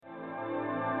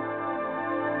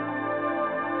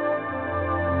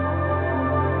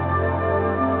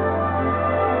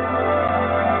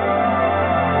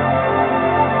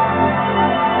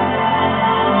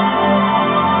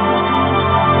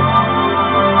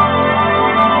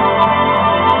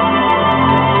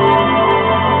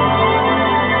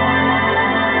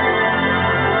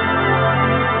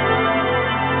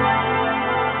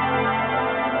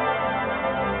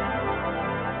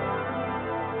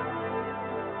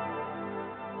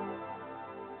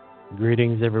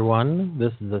Greetings, everyone.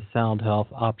 This is the Sound Health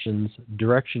Options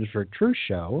Directions for Truth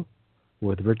show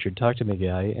with Richard Talk to Me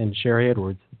Guy and Sherry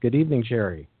Edwards. Good evening,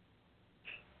 Sherry.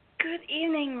 Good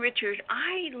evening, Richard.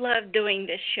 I love doing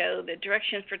this show, the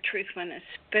Directions for Truth one,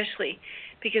 especially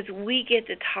because we get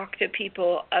to talk to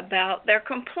people about their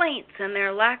complaints and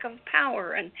their lack of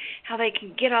power and how they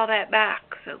can get all that back.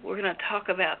 So we're going to talk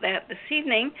about that this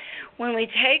evening when we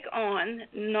take on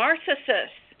narcissists.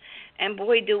 And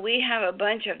boy, do we have a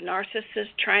bunch of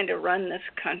narcissists trying to run this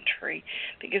country,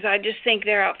 because I just think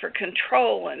they're out for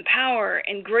control and power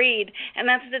and greed, and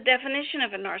that's the definition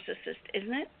of a narcissist,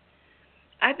 isn't it?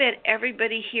 I bet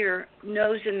everybody here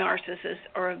knows a narcissist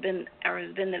or has been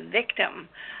the victim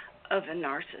of a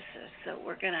narcissist. So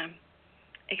we're going to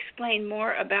explain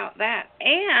more about that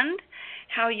and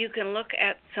how you can look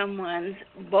at someone's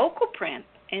vocal print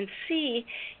and see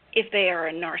if they are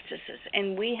a narcissist.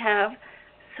 And we have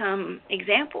some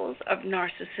examples of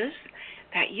narcissists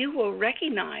that you will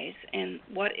recognize and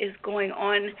what is going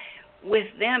on with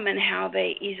them and how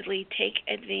they easily take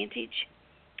advantage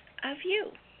of you.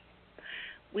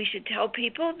 We should tell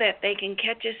people that they can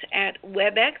catch us at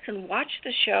WebEx and watch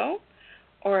the show,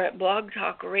 or at Blog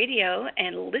Talk Radio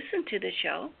and listen to the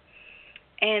show.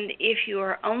 And if you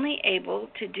are only able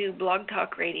to do Blog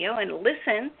Talk Radio and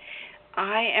listen,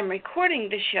 I am recording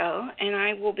the show, and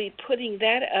I will be putting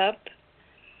that up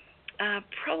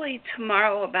probably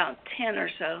tomorrow about 10 or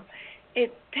so.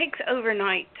 It takes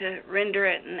overnight to render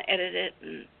it and edit it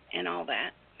and all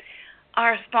that.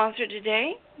 Our sponsor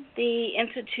today, the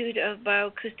Institute of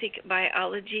Bioacoustic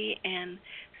Biology and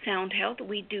Sound Health.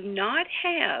 We do not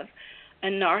have a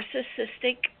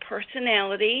narcissistic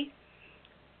personality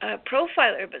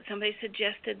profiler, but somebody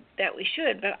suggested that we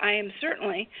should. But I am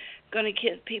certainly going to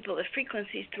give people the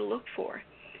frequencies to look for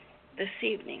this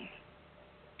evening.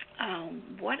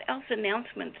 What else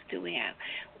announcements do we have?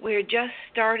 We're just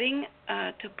starting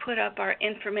to put up our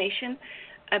information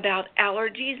about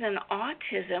allergies and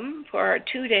autism for our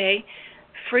 2-day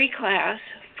free class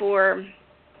for,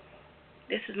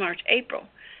 this is March, April.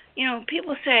 You know,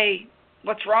 people say,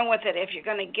 what's wrong with it if you're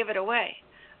going to give it away?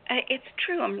 It's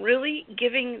true. I'm really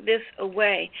giving this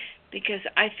away because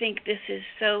I think this is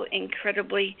so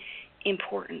incredibly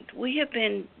important. We have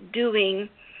been doing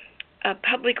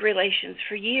public relations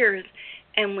for years,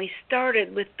 and we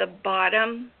started with the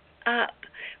bottom up.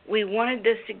 We wanted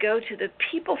this to go to the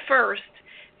people first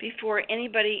before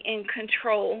anybody in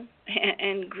control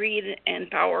and greed and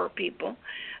power people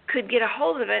could get a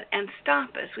hold of it and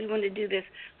stop us. We wanted to do this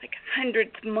like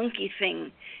 100th monkey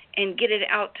thing and get it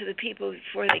out to the people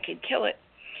before they could kill it.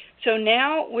 So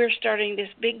now we're starting this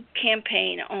big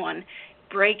campaign on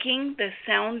breaking the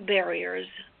sound barriers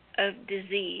of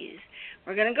disease.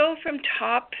 We're going to go from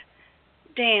top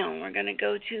down. We're going to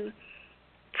go to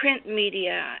print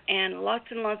media and lots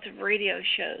of radio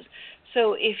shows.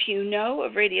 So if you know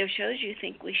of radio shows you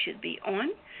think we should be on,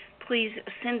 please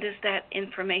send us that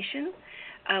information.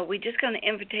 We just got an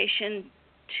invitation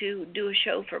to do a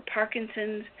show for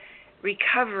Parkinson's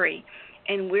recovery,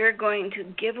 and we're going to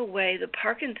give away the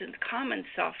Parkinson's Commons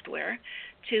software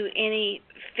to any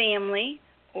family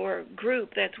or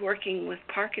group that's working with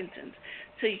Parkinson's,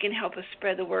 so you can help us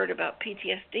spread the word about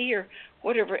PTSD or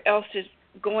whatever else is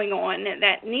going on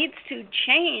that needs to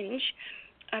change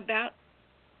about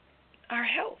our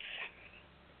health.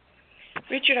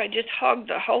 Richard, I just hogged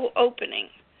the whole opening.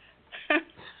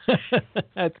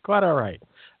 That's quite all right.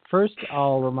 First,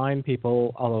 I'll remind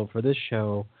people, although for this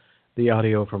show, the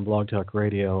audio from Blog Talk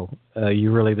Radio,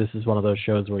 this is one of those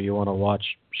shows where you want to watch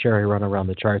Sherry run around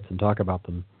the charts and talk about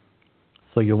them.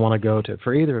 So you'll want to go to,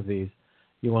 for either of these,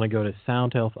 you want to go to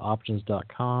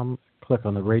soundhealthoptions.com, click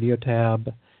on the radio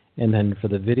tab, and then for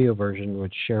the video version,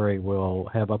 which Sherry will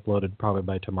have uploaded probably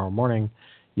by tomorrow morning,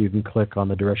 you can click on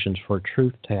the Directions for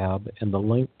Truth tab, and the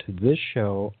link to this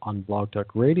show on Blog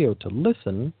Talk Radio to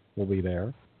listen will be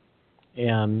there.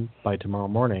 And by tomorrow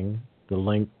morning, the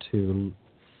link to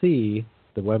see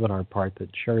the webinar part that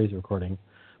Sherry's recording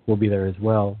will be there as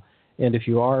well. And if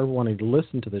you are wanting to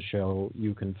listen to the show,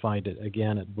 you can find it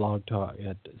again at Blog Talk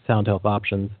at Sound Health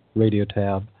Options Radio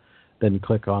tab. Then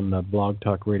click on the Blog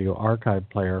Talk Radio archive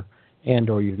player,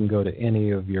 or you can go to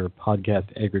any of your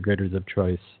podcast aggregators of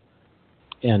choice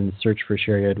and search for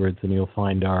Sherry Edwards, and you'll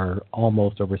find our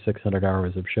almost over 600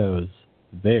 hours of shows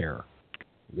there.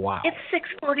 Wow. It's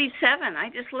 6:47. I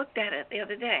just looked at it the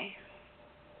other day.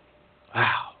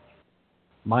 Wow.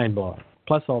 Mind blowing.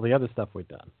 Plus all the other stuff we've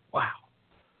done. Wow.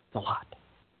 It's a lot.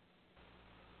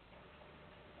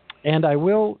 And I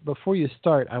will, before you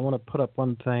start, I want to put up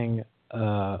one thing,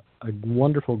 a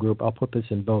wonderful group. I'll put this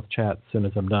in both chats as soon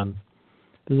as I'm done.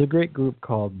 There's a great group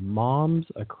called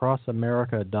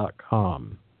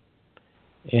momsacrossamerica.com,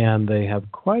 and they have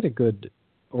quite a good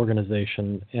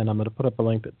organization, and I'm going to put up a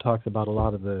link that talks about a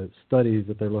lot of the studies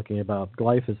that they're looking about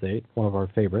glyphosate, one of our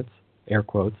favorites, air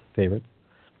quotes, favorites.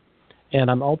 And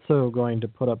I'm also going to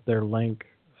put up their link.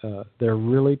 They're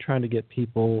really trying to get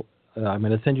people, I'm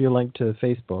going to send you a link to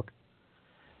Facebook.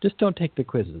 Just don't take the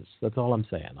quizzes. That's all I'm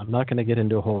saying. I'm not going to get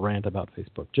into a whole rant about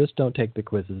Facebook. Just don't take the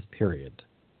quizzes, period.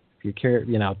 If you care,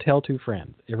 tell 2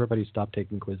 friends. Everybody stop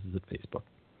taking quizzes at Facebook.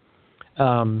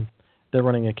 They're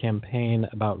running a campaign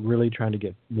about really trying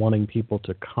to wanting people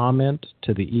to comment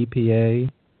to the EPA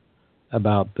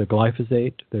about the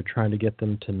glyphosate. They're trying to get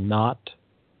them to not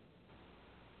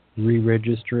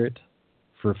re-register it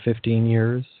for 15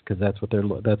 years because that's what the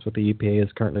EPA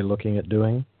is currently looking at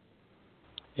doing.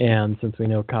 And since we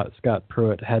know Scott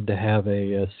Pruitt had to have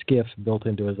a skiff built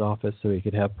into his office so he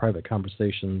could have private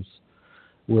conversations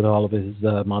with all of his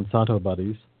Monsanto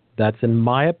buddies, that's in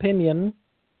my opinion.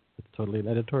 It's totally an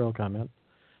editorial comment.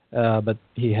 But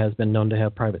he has been known to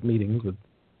have private meetings with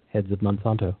heads of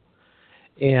Monsanto.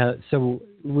 And so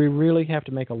we really have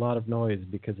to make a lot of noise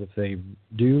because if they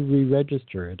do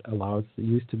re-register it, it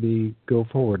used to be go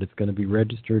forward, it's going to be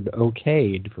registered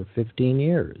okayed for 15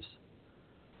 years.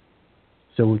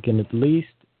 So we can at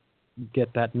least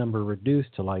get that number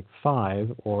reduced to like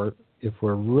 5, or if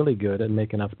we're really good and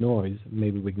make enough noise,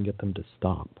 maybe we can get them to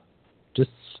stop.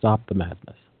 Just stop the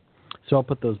madness. So I'll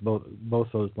put both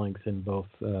those links in both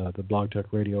the Blog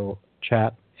Talk Radio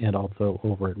chat and also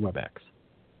over at WebEx.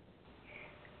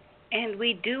 And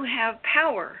we do have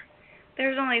power.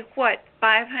 There's only,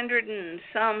 500 and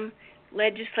some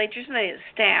legislatures and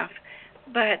staff,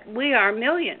 but we are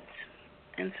millions.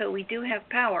 And so we do have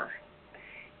power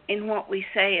in what we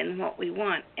say and what we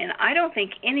want. And I don't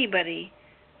think anybody,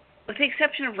 with the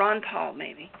exception of Ron Paul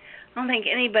maybe, I don't think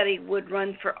anybody would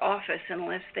run for office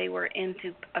unless they were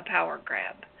into a power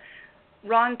grab.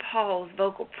 Ron Paul's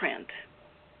vocal print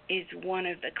is one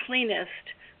of the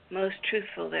cleanest, most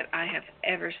truthful that I have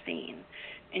ever seen.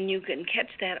 And you can catch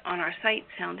that on our site,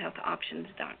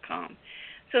 soundhealthoptions.com.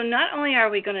 So not only are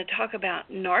we going to talk about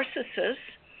narcissists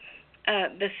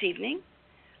this evening,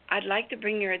 I'd like to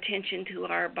bring your attention to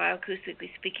our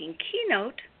Bioacoustically Speaking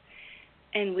keynote.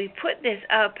 And we put this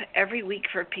up every week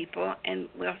for people, and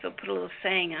we also put a little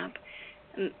saying up.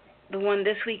 And the one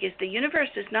this week is, the universe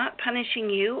is not punishing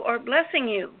you or blessing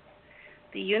you.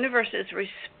 The universe is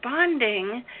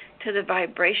responding to the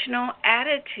vibrational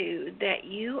attitude that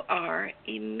you are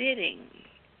emitting.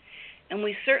 And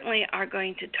we certainly are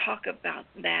going to talk about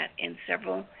that in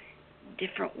several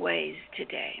different ways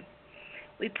today.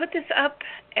 We put this up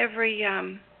every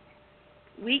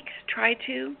week, try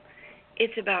to.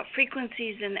 It's about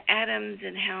frequencies and atoms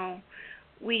and how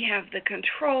we have the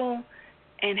control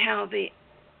and how the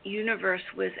universe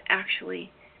was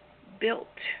actually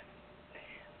built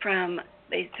from.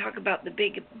 They talk about the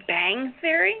Big Bang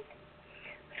Theory.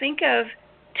 Think of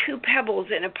 2 pebbles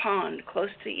in a pond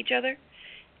close to each other,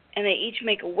 and they each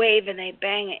make a wave and they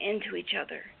bang into each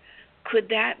other. Could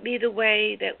that be the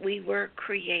way that we were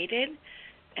created?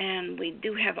 And we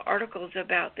do have articles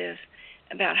about this,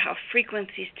 about how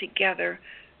frequencies together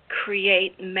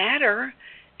create matter,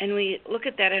 and we look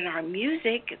at that in our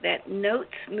music, that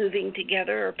notes moving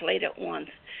together or played at once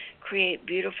create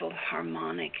beautiful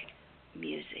harmonic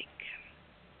music.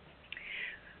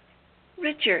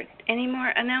 Richard, any more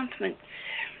announcements?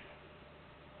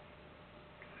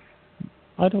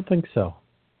 I don't think so.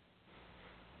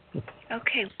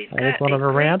 Okay, we've got I just wanted to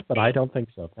rant, but I don't think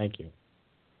so. Thank you.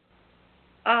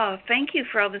 Oh, thank you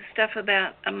for all this stuff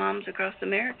about moms across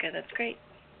America. That's great.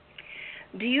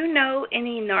 Do you know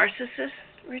any narcissists,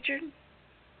 Richard?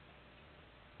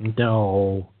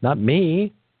 No, not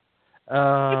me.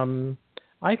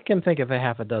 I can think of a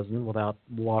half a dozen without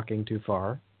walking too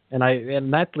far,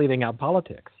 and that's leaving out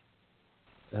politics.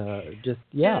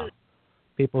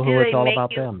 People who it's all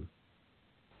about them.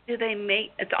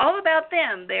 It's all about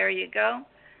them. There you go.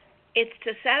 It's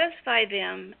to satisfy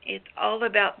them. It's all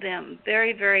about them.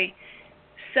 Very, very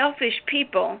selfish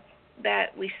people that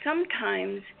we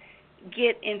sometimes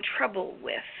get in trouble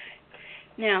with.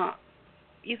 Now,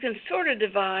 you can sort of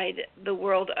divide the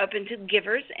world up into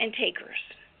givers and takers.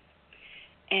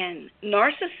 And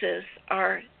narcissists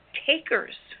are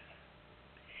takers.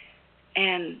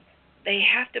 And they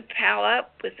have to pal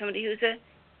up with somebody who's a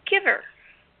giver.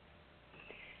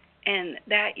 And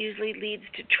that usually leads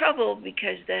to trouble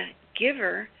because the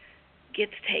giver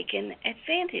gets taken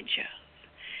advantage of.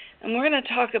 And we're going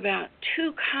to talk about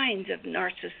 2 kinds of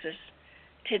narcissists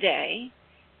today,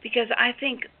 because I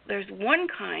think there's one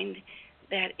kind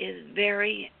that is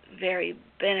very, very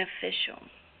beneficial.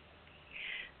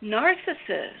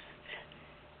 Narcissists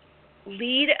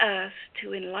lead us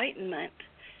to enlightenment,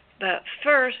 but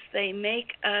first they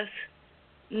make us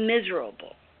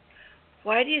miserable.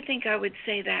 Why do you think I would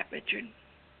say that, Richard?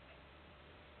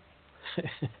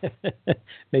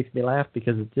 Makes me laugh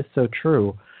because it's just so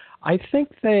true. I think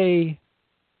I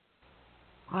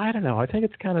don't know, I think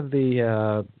it's kind of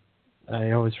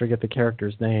I always forget the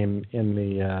character's name in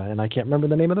and I can't remember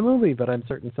the name of the movie, but I'm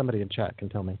certain somebody in chat can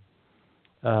tell me.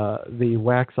 The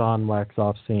wax on, wax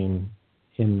off scene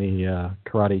in the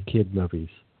Karate Kid movies,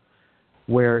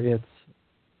 where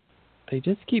they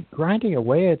just keep grinding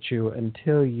away at you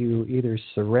until you either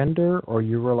surrender or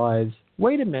you realize,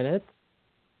 wait a minute,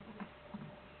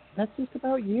 that's just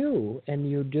about you, and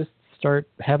you just start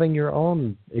having your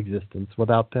own existence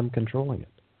without them controlling it.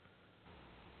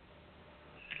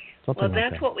 Something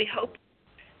that's that. What we hope.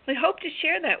 We hope to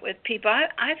share that with people.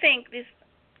 I think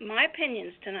my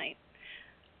opinions tonight.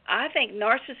 I think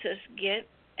narcissists get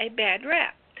a bad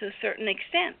rap to a certain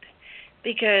extent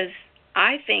because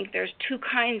I think there's two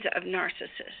kinds of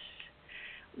narcissists.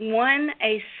 One,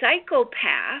 a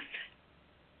psychopath,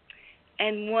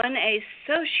 and one, a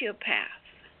sociopath.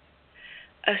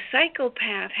 A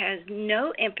psychopath has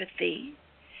no empathy.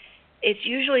 It's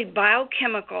usually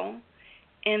biochemical,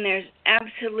 and there's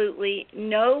absolutely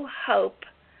no hope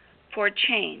for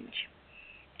change.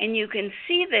 And you can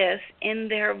see this in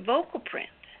their vocal print.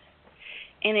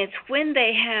 And it's when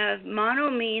they have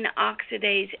monoamine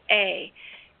oxidase A.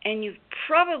 And you've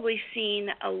probably seen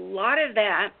a lot of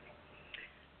that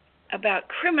about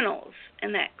criminals,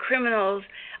 and that criminals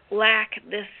lack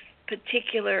this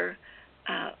particular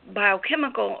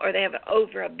biochemical, or they have an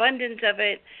overabundance of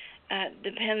it,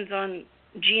 depends on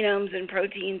genomes and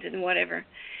proteins and whatever.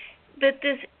 But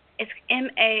it's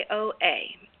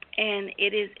MAOA, and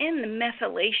it is in the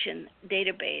methylation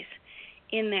database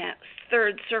in that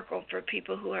third circle for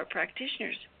people who are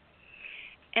practitioners.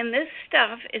 And this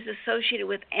stuff is associated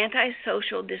with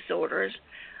antisocial disorders,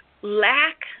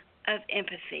 lack of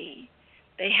empathy.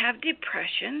 They have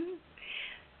depression.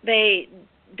 They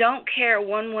don't care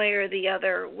one way or the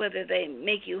other whether they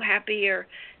make you happy or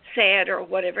sad or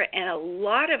whatever. And a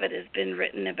lot of it has been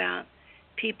written about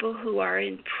people who are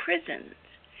in prisons.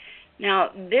 Now,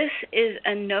 this is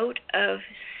a note of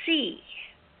C.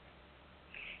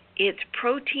 Its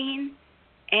protein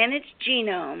and its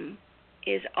genome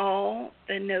is all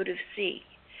the note of C.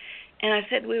 And I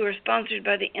said we were sponsored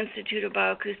by the Institute of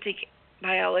Bioacoustic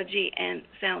Biology and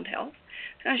Sound Health.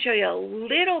 So I'm going to show you a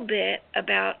little bit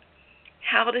about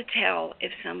how to tell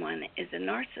if someone is a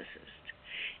narcissist,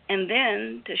 and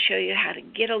then to show you how to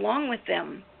get along with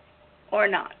them or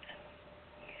not.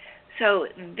 So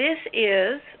this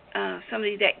is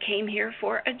somebody that came here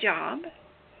for a job,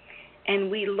 and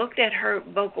we looked at her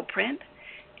vocal print,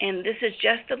 and this is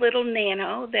just a little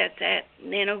nano that's at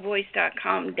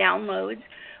nanovoice.com downloads,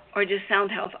 or just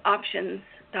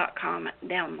soundhealthoptions.com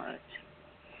downloads.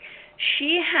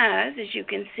 She has, as you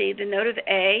can see, the note of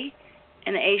A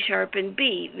and A sharp and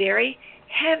B, very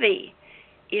heavy.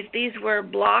 If these were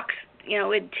blocks,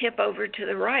 it'd tip over to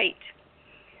the right.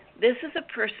 This is a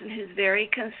person who's very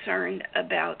concerned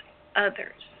about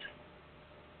others.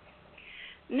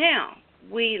 Now,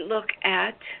 we look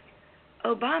at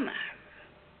Obama,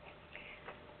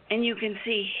 and you can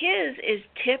see his is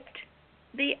tipped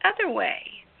the other way.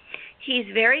 He's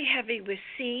very heavy with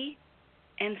C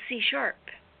and C sharp.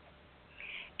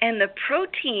 And the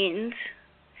proteins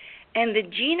and the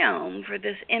genome for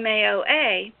this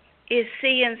MAOA is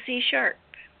C and C sharp.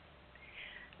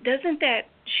 Doesn't that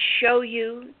show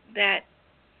you that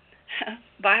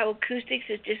bioacoustics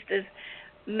is just this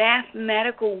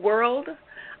mathematical world?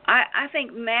 I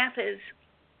think math is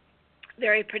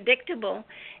very predictable,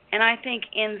 and I think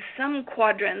in some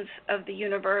quadrants of the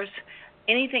universe,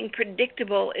 anything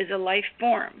predictable is a life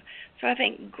form. So I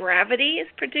think gravity is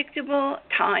predictable,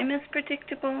 time is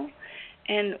predictable,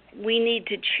 and we need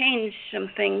to change some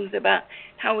things about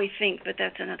how we think, but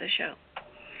that's another show.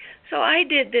 So I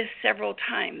did this several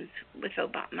times with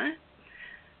Obama,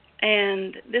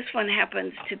 and this one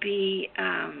happens to be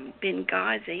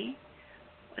Benghazi.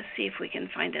 Let's see if we can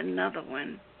find another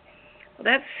one. Well,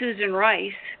 that's Susan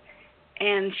Rice,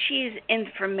 and she's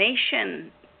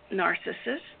information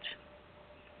narcissist.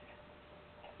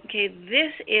 Okay,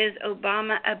 this is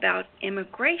Obama about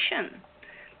immigration.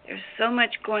 There's so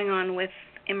much going on with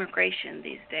immigration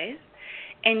these days.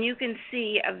 And you can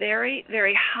see a very,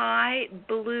 very high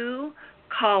blue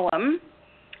column.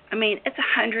 I mean, it's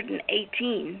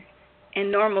 118,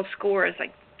 and normal score is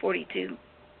like 42.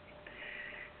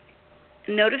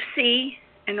 Note of C,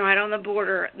 and right on the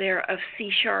border there of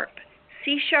C sharp.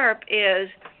 C sharp is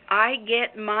I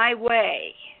get my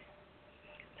way.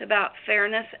 It's about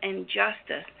fairness and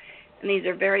justice. And these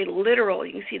are very literal.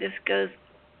 You can see this goes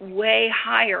way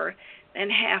higher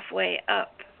than halfway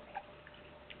up.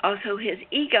 Also, his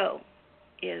ego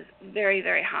is very,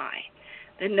 very high.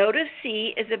 The note of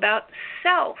C is about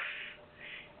self.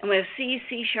 And we have C,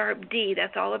 C sharp, D.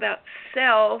 That's all about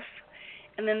self.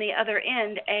 And then the other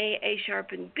end, A sharp,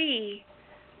 and B,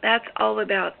 that's all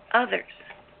about others.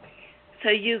 So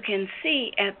you can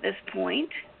see at this point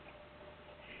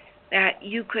that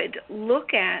you could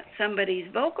look at somebody's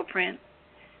vocal print,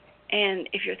 and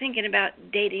if you're thinking about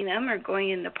dating them or going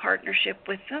into partnership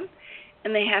with them,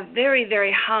 and they have very,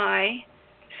 very high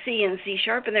C and C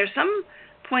sharp, and there's some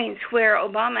points where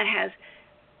Obama has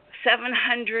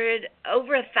 700,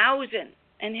 over 1,000,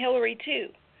 and Hillary too,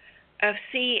 of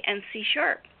C and C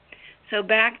sharp. So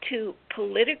back to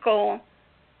political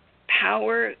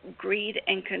power, greed,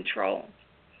 and control.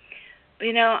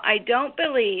 But I don't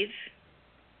believe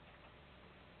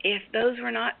if those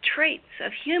were not traits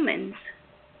of humans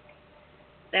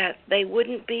that they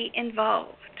wouldn't be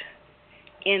involved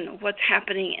in what's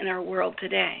happening in our world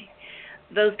today.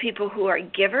 Those people who are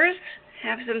givers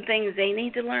have some things they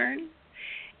need to learn,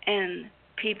 and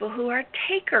people who are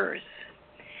takers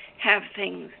have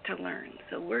things to learn.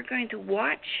 So we're going to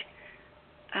watch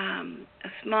a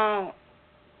small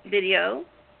video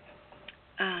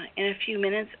in a few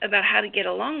minutes about how to get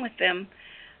along with them,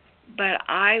 but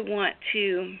I want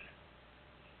to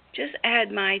just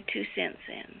add my 2 cents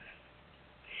in.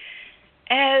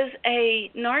 As a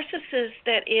narcissist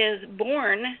that is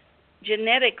born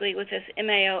genetically with this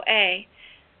MAOA,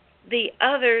 the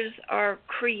others are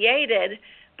created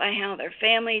by how their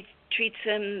family treats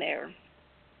them, their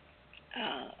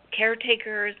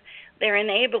caretakers, their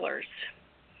enablers.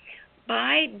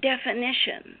 By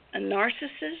definition, a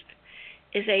narcissist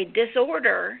is a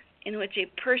disorder in which a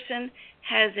person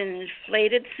has an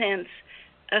inflated sense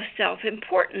of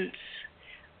self-importance.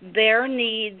 Their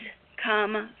needs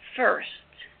come first.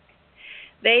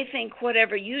 They think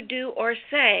whatever you do or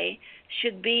say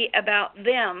should be about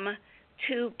them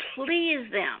to please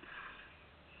them.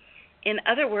 In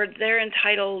other words, they're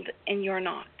entitled and you're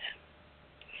not.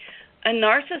 A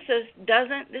narcissist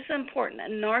doesn't, this is important, a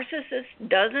narcissist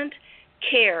doesn't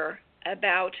care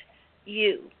about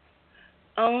you,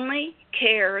 only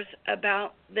cares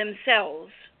about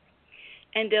themselves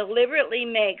and deliberately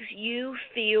makes you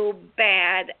feel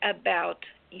bad about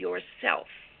yourself.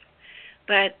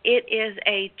 But it is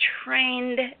a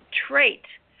trained trait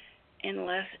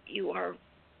unless you are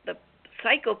the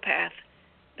psychopath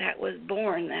that was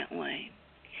born that way.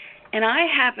 And I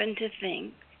happen to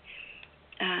think,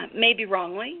 maybe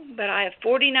wrongly, but I have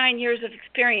 49 years of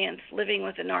experience living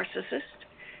with a narcissist,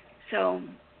 so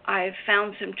I've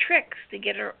found some tricks to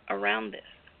get around this.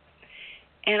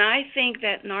 And I think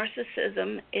that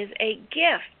narcissism is a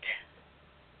gift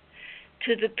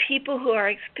to the people who are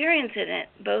experiencing it,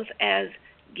 both as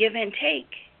give and take,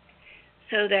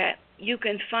 so that you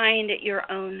can find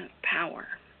your own power.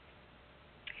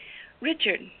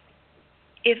 Richard,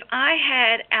 if I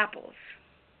had apples,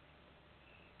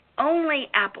 only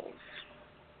apples,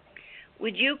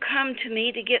 would you come to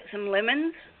me to get some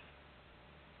lemons?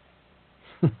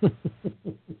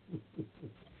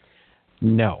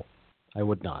 No, I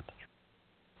would not.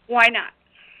 Why not?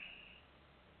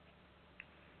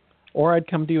 Or I'd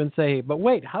come to you and say, but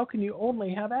wait, how can you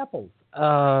only have apples?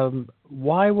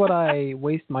 Why would I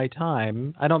waste my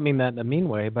time? I don't mean that in a mean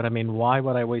way, but I mean, why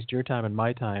would I waste your time and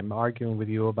my time arguing with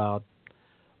you about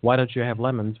why don't you have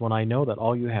lemons when I know that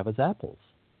all you have is apples?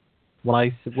 When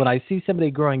I see somebody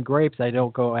growing grapes, I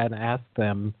don't go and ask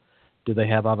them, do they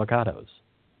have avocados?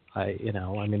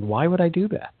 Why would I do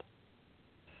that?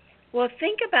 Well,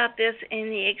 think about this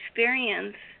in the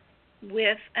experience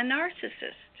with a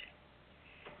narcissist.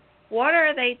 What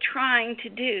are they trying to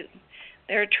do?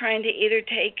 They're trying to either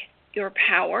take your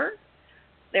power,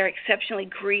 they're exceptionally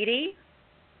greedy,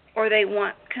 or they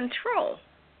want control.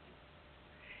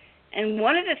 And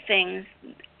one of the things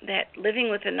that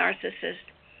living with a narcissist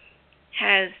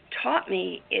has taught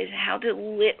me is how to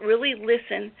really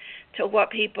listen to what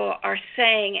people are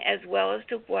saying as well as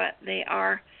to what they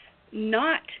are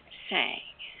not saying.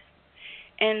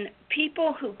 And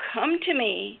people who come to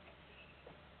me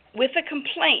with a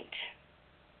complaint,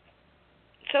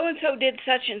 so-and-so did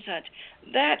such and such,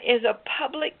 that is a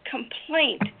public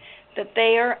complaint that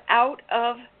they are out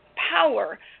of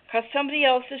power because somebody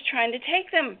else is trying to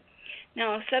take them.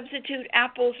 Now, substitute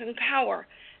apples and power.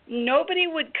 Nobody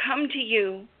would come to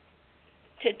you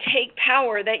to take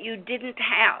power that you didn't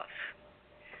have.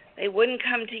 They wouldn't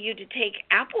come to you to take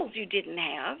apples you didn't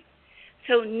have.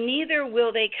 So neither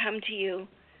will they come to you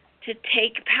to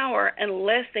take power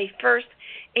unless they first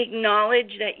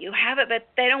acknowledge that you have it, but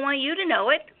they don't want you to know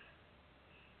it.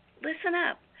 Listen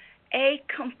up. A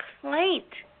complaint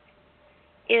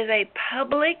is a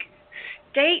public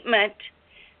statement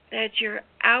that you're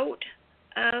out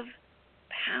of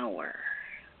power.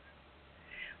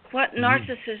 What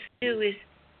narcissists do is,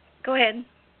 go ahead.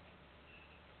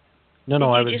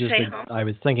 No, I was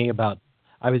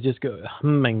just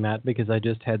humming that because I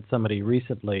just had somebody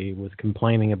recently was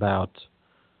complaining about,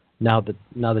 now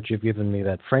that you've given me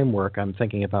that framework, I'm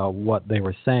thinking about what they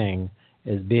were saying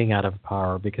as being out of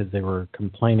power because they were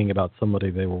complaining about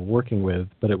somebody they were working with,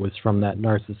 but it was from that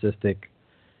narcissistic,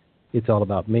 it's all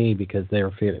about me because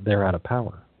they're out of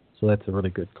power. So that's a really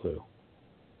good clue.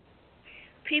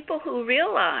 People who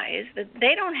realize that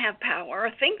they don't have power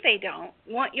or think they don't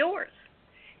want yours.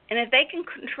 And if they can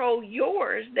control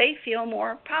yours, they feel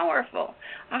more powerful.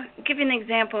 I'll give you an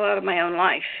example out of my own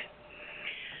life.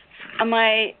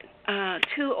 My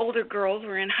two older girls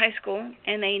were in high school,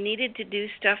 and they needed to do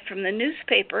stuff from the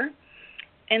newspaper,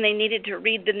 and they needed to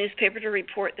read the newspaper to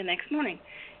report the next morning.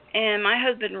 And my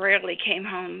husband rarely came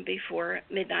home before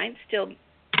midnight, still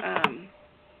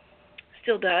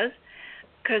does,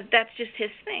 because that's just his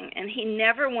thing. And he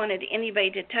never wanted anybody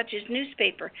to touch his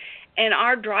newspaper. And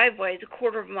our driveway is a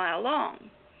quarter of a mile long.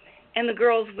 And the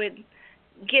girls would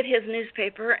get his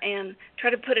newspaper and try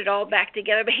to put it all back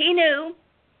together. But he knew,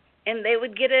 and they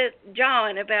would get a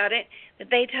jawing about it, that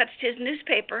they touched his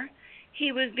newspaper.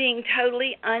 He was being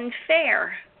totally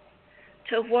unfair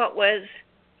to what was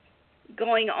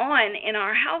going on in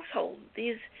our household.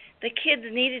 The kids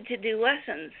needed to do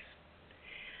lessons.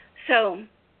 So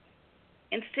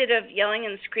instead of yelling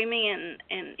and screaming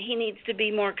and he needs to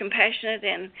be more compassionate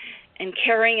and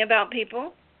caring about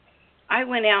people, I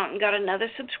went out and got another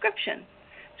subscription.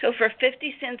 So for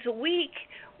 50 cents a week,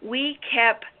 we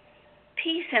kept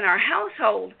peace in our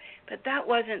household, but that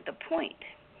wasn't the point.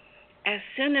 As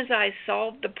soon as I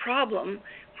solved the problem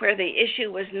where the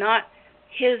issue was not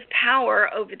his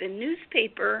power over the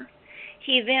newspaper,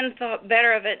 he then thought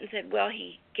better of it and said, well,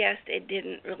 he guessed it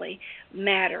didn't really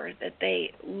matter that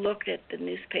they looked at the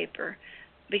newspaper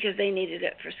because they needed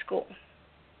it for school.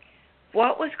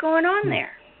 What was going on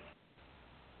there?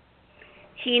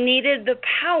 He needed the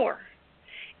power.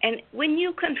 And when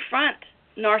you confront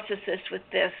narcissists with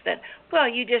this, that, well,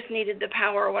 you just needed the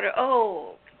power or whatever,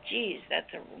 oh, geez,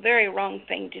 that's a very wrong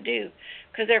thing to do,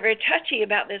 because they're very touchy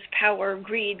about this power,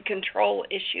 greed, control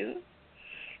issue.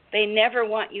 They never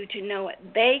want you to know it.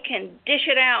 They can dish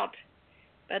it out,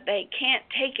 but they can't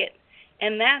take it.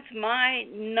 And that's my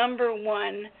number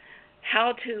one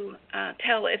how to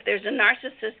tell if there's a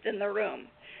narcissist in the room.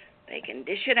 They can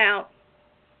dish it out,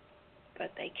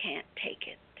 but they can't take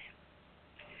it.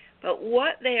 But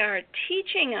what they are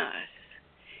teaching us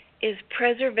is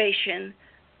preservation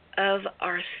of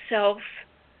our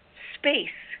self-space,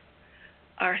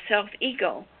 our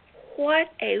self-ego. What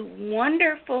a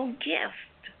wonderful gift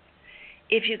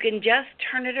if you can just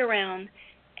turn it around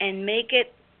and make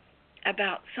it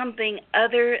about something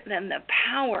other than the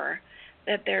power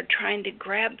that they're trying to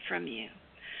grab from you.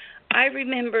 I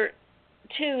remember,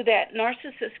 too, that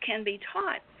narcissists can be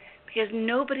taught because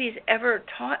nobody's ever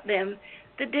taught them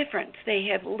the difference. They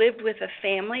have lived with a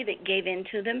family that gave in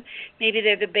to them. Maybe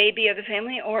they're the baby of the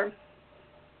family or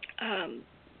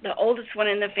the oldest one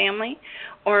in the family,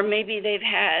 or maybe they've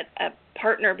had a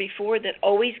partner before that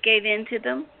always gave in to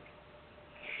them.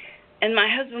 And my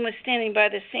husband was standing by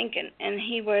the sink, and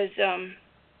he was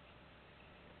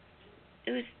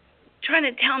trying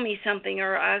to tell me something,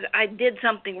 or I did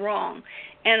something wrong.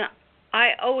 And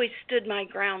I always stood my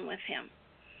ground with him.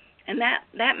 And that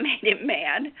made him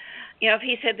mad. You know, if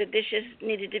he said the dishes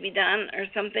needed to be done or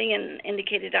something and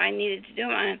indicated I needed to do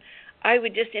them, I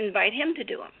would just invite him to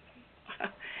do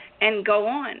them and go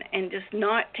on and just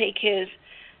not take his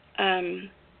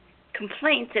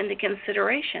complaints into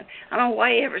consideration. I don't know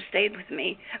why he ever stayed with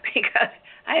me because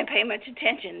I didn't pay much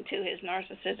attention to his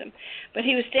narcissism. But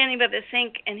he was standing by the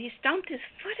sink and he stomped his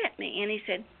foot at me and he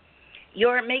said,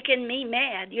 "You're making me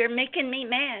mad. You're making me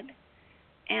mad."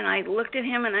 And I looked at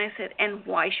him and I said, "And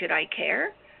why should I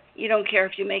care? You don't care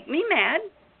if you make me mad.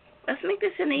 Let's make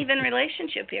this an even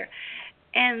relationship here."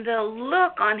 And the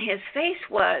look on his face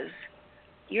was,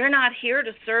 "You're not here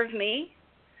to serve me."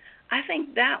 I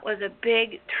think that was a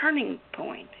big turning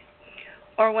point.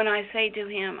 Or when I say to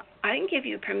him, "I didn't give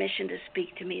you permission to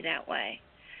speak to me that way.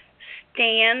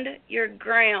 Stand your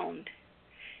ground."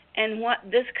 And what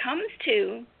this comes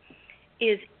to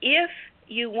is if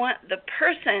you want the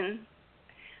person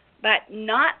but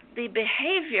not the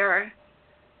behavior,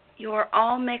 you're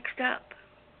all mixed up.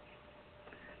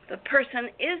 The person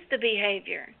is the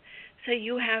behavior. So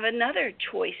you have another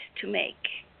choice to make.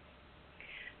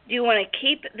 Do you want to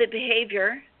keep the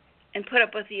behavior and put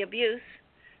up with the abuse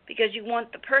because you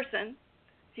want the person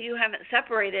who you haven't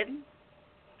separated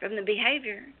from the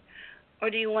behavior? Or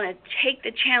do you want to take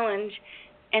the challenge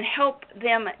and help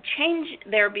them change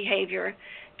their behavior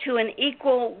to an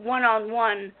equal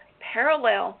one-on-one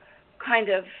parallel kind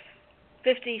of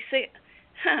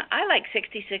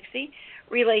 60-60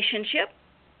 relationship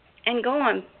and go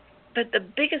on? But the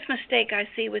biggest mistake I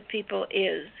see with people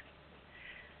is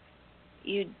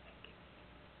you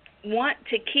want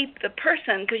to keep the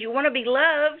person because you want to be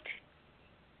loved,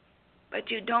 but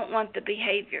you don't want the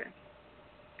behavior.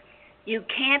 You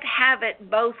can't have it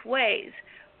both ways.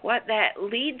 What that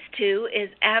leads to is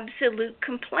absolute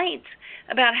complaints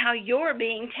about how you're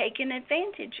being taken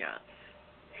advantage of.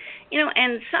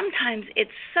 And sometimes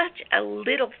it's such a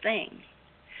little thing.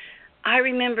 I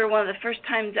remember one of the first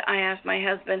times I asked my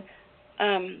husband,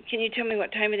 can you tell me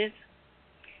what time it is?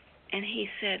 And he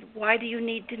said, why do you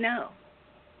need to know?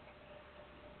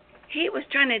 He was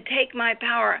trying to take my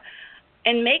power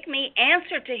and make me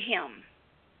answer to him.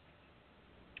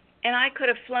 And I could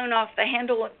have flown off the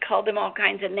handle and called them all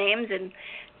kinds of names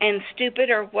and stupid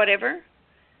or whatever.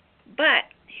 But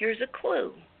here's a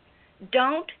clue.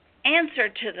 Don't answer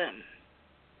to them.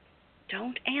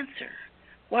 Don't answer.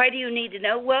 Why do you need to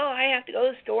know? Well, I have to go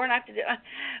to the store and I have to do...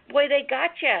 Boy, they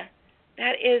got you.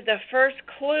 That is the first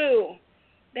clue.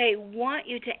 They want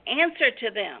you to answer to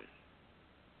them.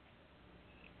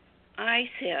 I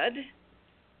said,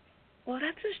 well,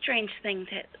 that's a strange thing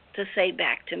to say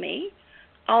back to me.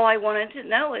 All I wanted to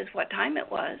know is what time it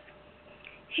was.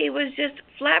 He was just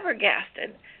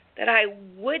flabbergasted that I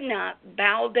would not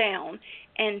bow down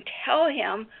and tell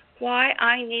him why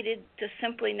I needed to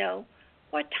simply know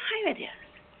what time it is.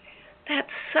 That's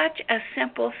such a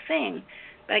simple thing.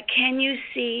 But can you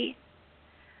see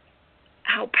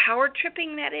how power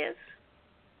tripping that is?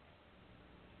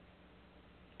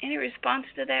 Any response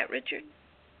to that, Richard?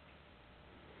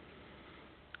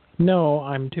 No,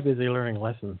 I'm too busy learning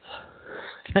lessons.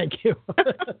 Thank you.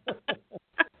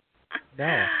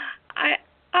 No. I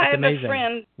have amazing. A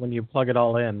friend. When you plug it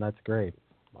all in, that's great.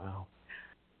 Wow.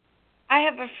 I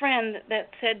have a friend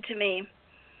that said to me,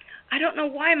 I don't know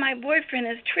why my boyfriend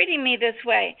is treating me this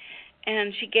way.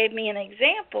 And she gave me an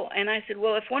example. And I said,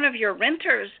 well, if one of your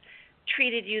renters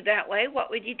treated you that way, what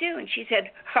would you do? And she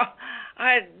said,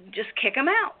 I'd just kick him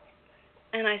out.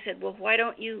 And I said, well, why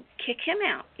don't you kick him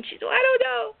out? And she said, well, I don't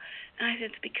know. And I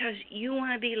said, it's because you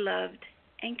want to be loved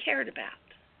and cared about.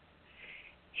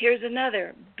 Here's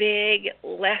another big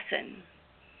lesson.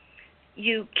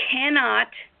 You cannot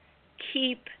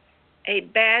keep a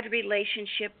bad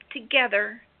relationship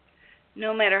together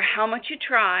no matter how much you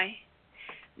try,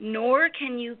 nor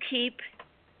can you keep,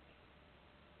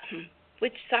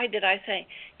 which side did I say?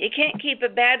 You can't keep a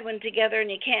bad one together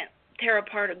and you can't tear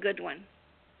apart a good one.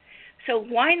 So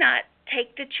why not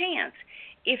take the chance?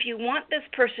 If you want this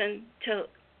person to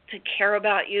care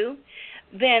about you,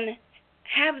 then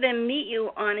have them meet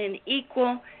you on an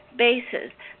equal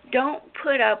basis. Don't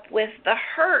put up with the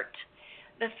hurt,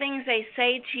 the things they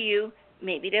say to you.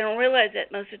 Maybe they don't realize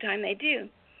it. Most of the time they do.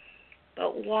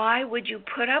 But why would you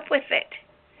put up with it?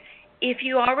 If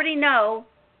you already know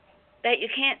that you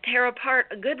can't tear apart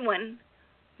a good one,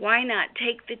 why not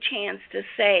take the chance to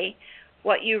say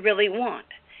what you really want?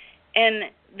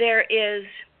 And there is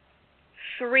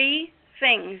 3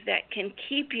 things that can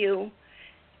keep you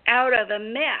out of a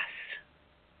mess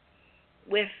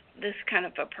with this kind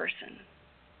of a person.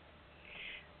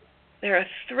 There are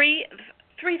three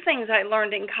things I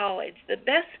learned in college. The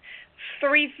best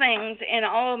 3 things in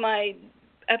all of my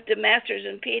up to master's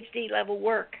and PhD level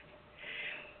work.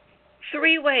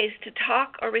 3 ways to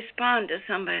talk or respond to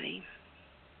somebody.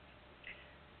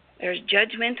 There's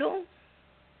judgmental,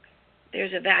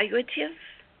 there's evaluative,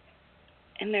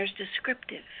 and there's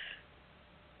descriptive.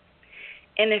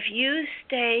 And if you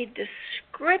stay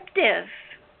descriptive,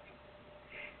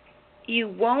 you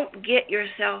won't get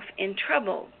yourself in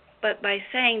trouble. But by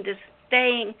staying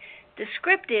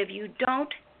descriptive, you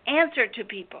don't answer to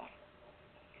people.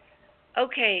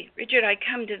 Okay, Richard, I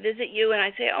come to visit you and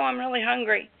I say, oh, I'm really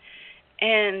hungry.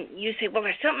 And you say, well,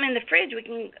 there's something in the fridge. We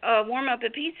can warm up a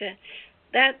pizza.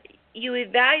 That you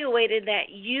evaluated that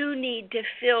you need to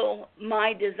fill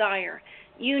my desire.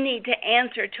 You need to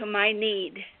answer to my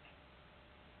need.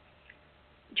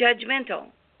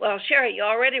 Judgmental. Well, Sherry, you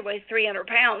already weigh 300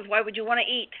 pounds. Why would you want to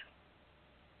eat?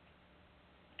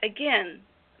 Again,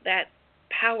 that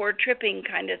power tripping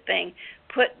kind of thing.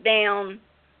 Put down,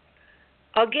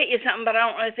 I'll get you something, but I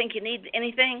don't really think you need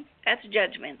anything. That's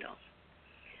judgmental.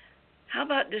 How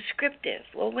about descriptive?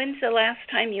 Well, when's the last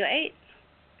time you ate?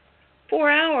 4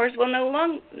 hours. Well,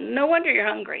 no wonder you're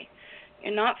hungry.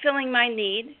 You're not filling my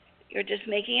need. You're just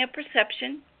making a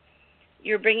perception.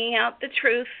 You're bringing out the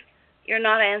truth. You're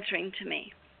not answering to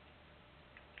me.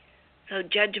 So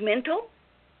judgmental,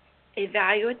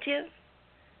 evaluative,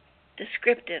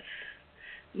 descriptive.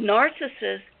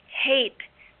 Narcissists hate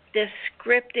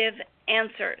descriptive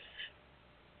answers.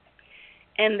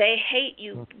 And they hate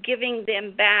you giving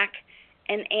them back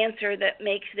an answer that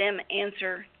makes them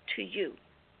answer to you.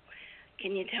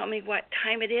 Can you tell me what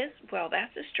time it is? Well,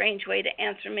 that's a strange way to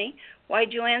answer me.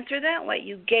 Why'd you answer that way?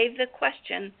 You gave the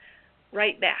question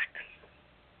right back.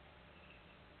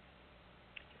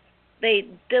 They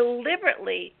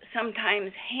deliberately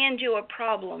sometimes hand you a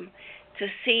problem to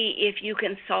see if you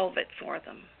can solve it for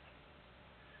them.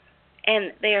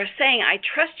 And they are saying, I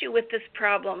trust you with this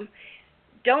problem.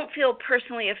 Don't feel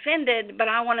personally offended, but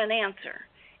I want an answer.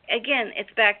 Again, it's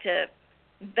back to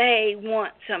they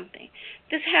want something.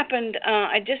 This happened,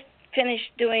 I just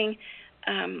finished doing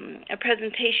a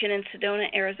presentation in Sedona,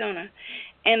 Arizona,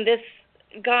 and this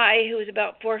guy who was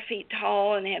about 4 feet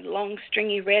tall and had long,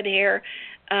 stringy red hair,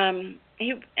 and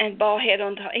bald head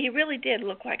on top, he really did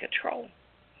look like a troll.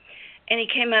 And he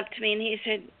came up to me and he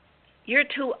said, "You're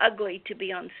too ugly to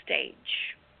be on stage."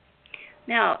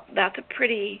 Now, that's a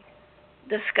pretty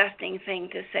disgusting thing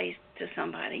to say to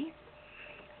somebody.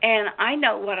 And I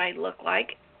know what I look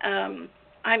like. I'm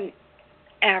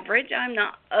average. I'm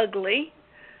not ugly.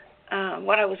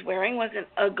 What I was wearing wasn't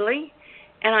ugly.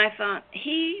 And I thought,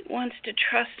 he wants to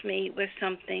trust me with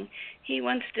something. He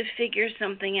wants to figure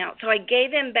something out. So I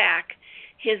gave him back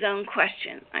his own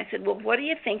question. I said, well, what do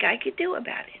you think I could do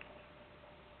about it?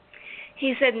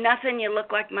 He said, nothing. You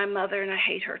look like my mother, and I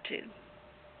hate her too.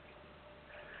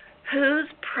 Whose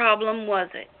problem was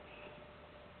it?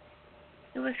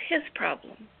 It was his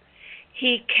problem.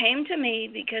 He came to me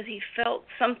because he felt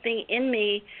something in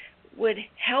me would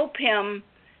help him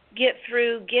get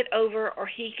through, get over, or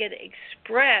he could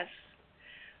express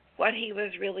what he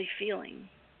was really feeling.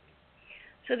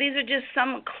 So these are just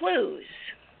some clues.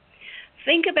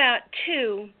 Think about,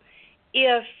 too,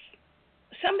 if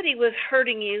somebody was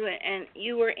hurting you and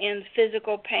you were in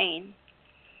physical pain,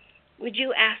 would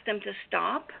you ask them to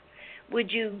stop?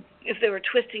 Would you, if they were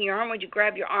twisting your arm, would you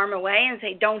grab your arm away and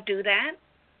say, don't do that?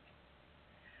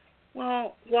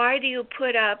 Well, why do you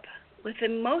put up with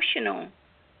emotional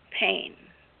pain?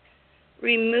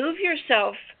 Remove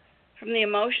yourself from the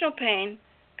emotional pain,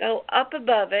 go up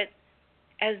above it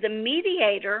as the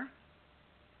mediator,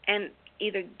 and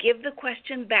either give the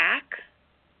question back,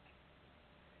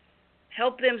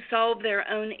 help them solve their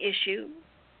own issue,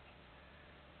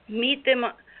 meet them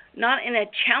not in a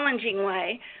challenging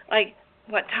way, like,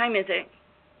 what time is it?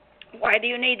 Why do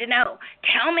you need to know?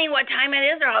 Tell me what time it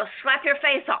is or I'll slap your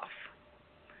face off.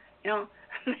 You know,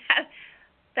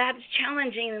 that's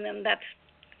challenging them. That's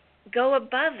go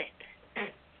above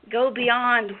it. Go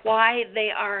beyond why they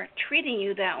are treating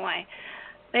you that way.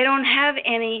 They don't have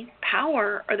any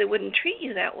power or they wouldn't treat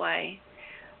you that way.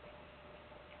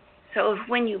 So if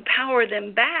when you power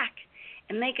them back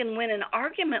and they can win an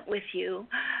argument with you,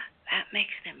 that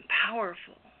makes them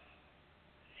powerful.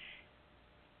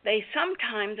 They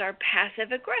sometimes are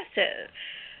passive-aggressive.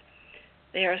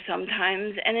 They are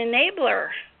sometimes an enabler.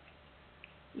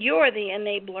 You're the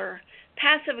enabler.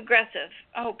 Passive-aggressive.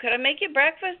 Oh, could I make you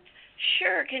breakfast?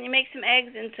 Sure. Can you make some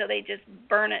eggs? And so they just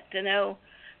burn it to no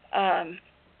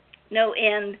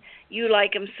end. You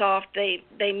like them soft. They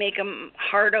make them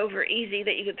hard over easy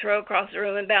that you could throw across the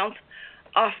room and bounce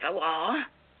off the wall.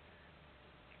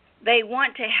 They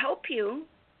want to help you,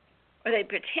 or they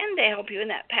pretend to help you in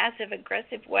that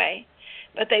passive-aggressive way,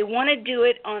 but they want to do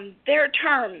it on their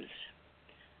terms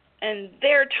and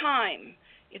their time.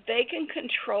 If they can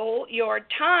control your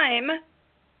time,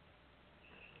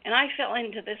 and I fell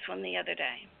into this one the other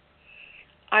day.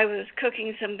 I was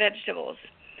cooking some vegetables,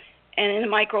 and in the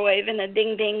microwave, and a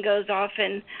ding-ding goes off,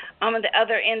 and I'm at the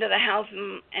other end of the house,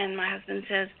 and my husband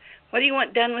says, what do you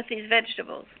want done with these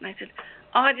vegetables? And I said,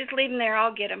 oh, just leave them there.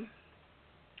 I'll get them.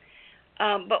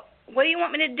 But what do you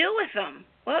want me to do with them?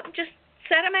 Well, just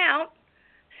set them out.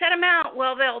 Set them out.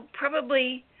 Well, they'll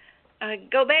probably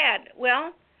go bad.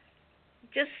 Well,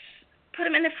 just put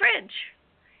them in the fridge.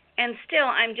 And still,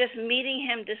 I'm just meeting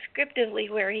him descriptively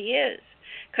where he is,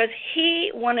 because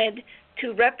he wanted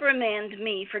to reprimand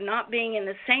me for not being in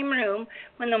the same room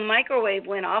when the microwave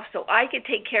went off so I could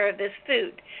take care of this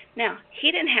food. Now,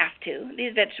 he didn't have to.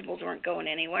 These vegetables weren't going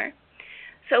anywhere.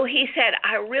 So he said,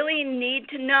 I really need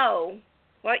to know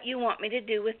what you want me to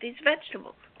do with these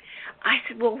vegetables. I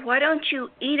said, well, why don't you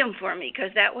eat them for me?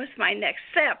 Because that was my next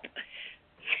step.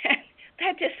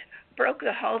 that just broke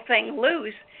the whole thing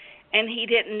loose, and he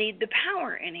didn't need the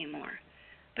power anymore.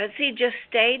 But see, just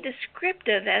stay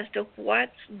descriptive as to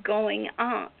what's going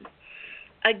on.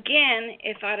 Again,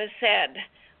 if I'd have said,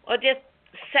 well, just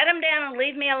set him down and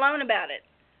leave me alone about it,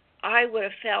 I would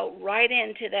have fell right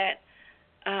into that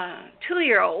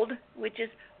 2-year-old, which is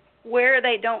where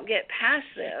they don't get past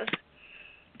this,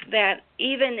 that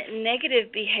even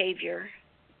negative behavior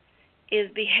is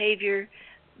behavior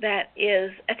that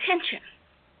is attention.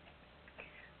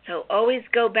 So always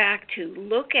go back to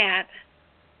look at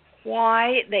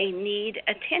why they need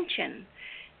attention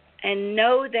and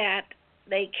know that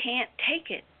they can't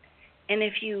take it. And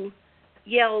if you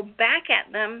yell back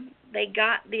at them, they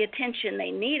got the attention they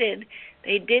needed.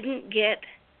 They didn't get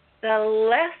the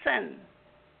lesson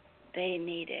they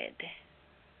needed.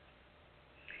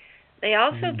 They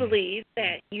also believe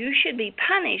that you should be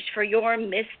punished for your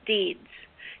misdeeds.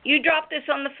 You dropped this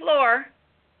on the floor.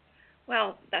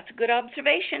 Well, that's a good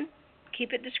observation.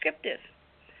 Keep it descriptive.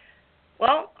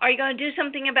 Well, are you going to do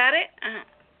something about it?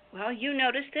 Well, you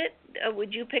noticed it.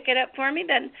 Would you pick it up for me?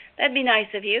 That'd be nice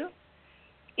of you.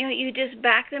 You know, you just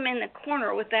back them in the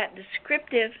corner with that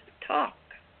descriptive talk.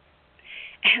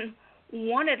 And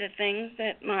one of the things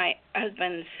that my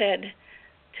husband said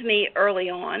to me early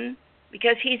on,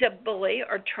 because he's a bully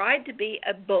or tried to be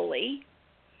a bully,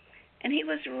 and he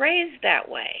was raised that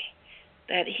way,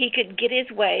 that he could get his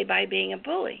way by being a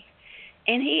bully.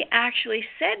 And he actually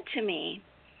said to me,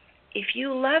 if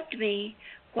you loved me,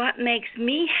 what makes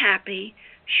me happy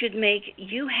should make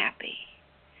you happy.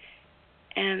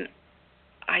 And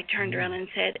I turned around and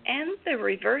said, and the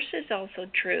reverse is also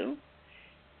true.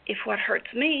 If what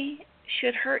hurts me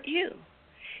should hurt you.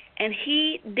 And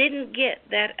he didn't get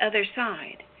that other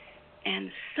side.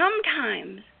 And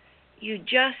sometimes you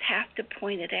just have to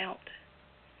point it out,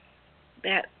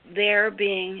 that they're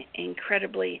being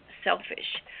incredibly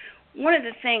selfish. One of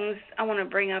the things I want to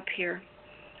bring up here,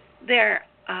 there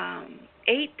are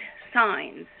 8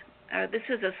 signs. This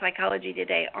is a Psychology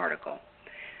Today article.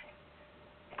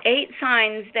 8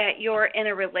 signs that you're in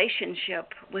a relationship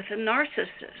with a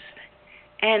narcissist.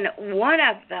 And one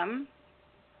of them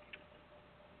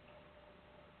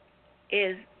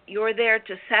is you're there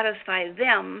to satisfy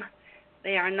them.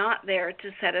 They are not there to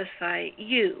satisfy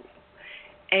you.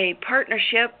 A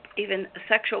partnership, even a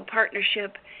sexual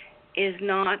partnership, is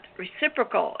not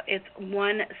reciprocal. It's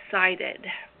one-sided.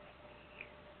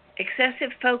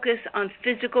 Excessive focus on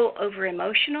physical over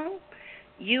emotional.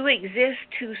 You exist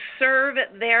to serve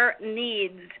their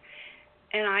needs.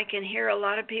 And I can hear a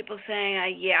lot of people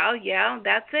saying, yeah,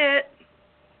 that's it.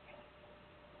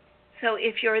 So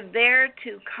if you're there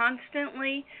to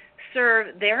constantly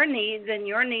serve their needs and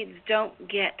your needs don't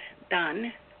get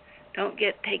done, don't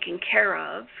get taken care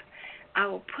of, I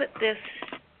will put this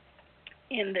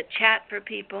in the chat for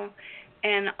people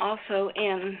and also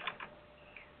in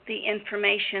the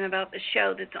information about the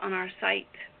show that's on our site.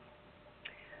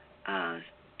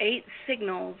 8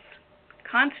 signals,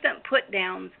 constant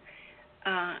put-downs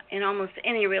in almost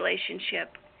any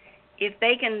relationship. If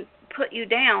they can put you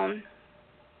down,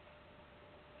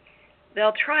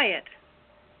 they'll try it,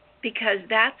 because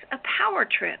that's a power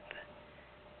trip.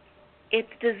 It's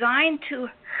designed to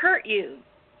hurt you.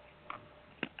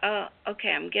 Okay,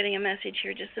 I'm getting a message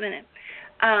here. Just a minute.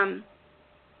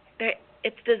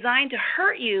 It's designed to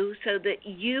hurt you so that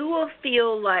you will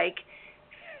feel like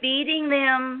feeding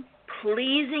them,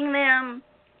 pleasing them,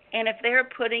 and if they're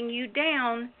putting you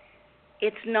down,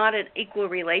 it's not an equal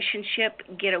relationship.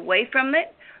 Get away from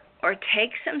it, or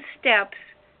take some steps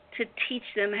to teach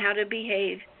them how to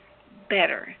behave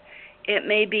better. It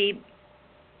may be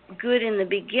good in the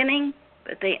beginning,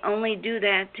 but they only do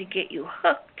that to get you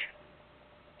hooked.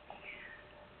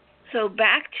 So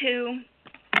back to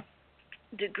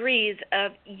degrees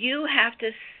of you have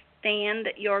to stand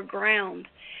your ground.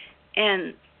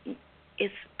 And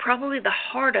it's probably the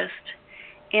hardest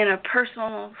in a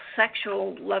personal,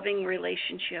 sexual, loving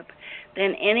relationship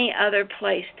than any other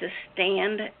place to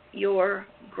stand your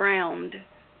ground.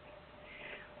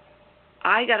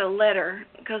 I got a letter,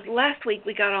 because last week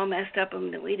we got all messed up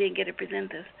and we didn't get to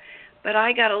present this, but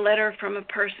I got a letter from a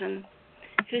person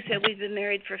who said we've been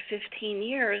married for 15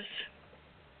 years,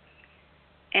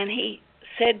 and he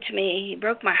said to me, he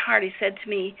broke my heart, he said to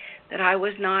me that I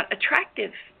was not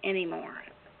attractive anymore.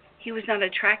 He was not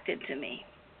attracted to me.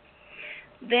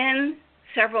 Then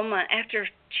several months, after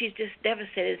she's just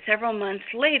devastated, several months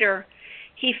later,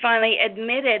 he finally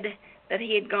admitted that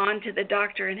he had gone to the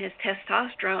doctor and his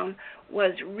testosterone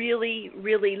was really,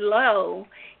 really low,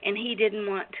 and he didn't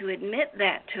want to admit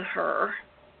that to her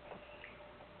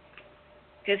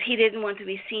because he didn't want to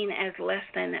be seen as less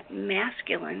than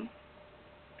masculine.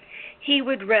 He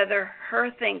would rather her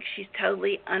think she's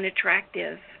totally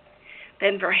unattractive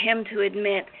than for him to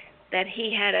admit that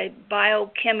he had a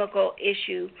biochemical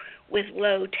issue with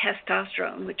low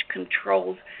testosterone, which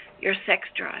controls your sex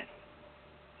drive.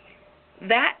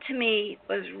 That, to me,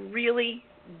 was really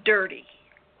dirty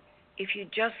if you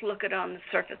just look at it on the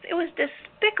surface. It was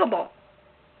despicable.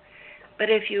 But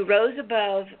if you rose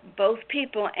above both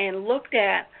people and looked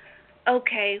at,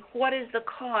 okay, what is the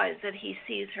cause that he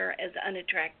sees her as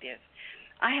unattractive?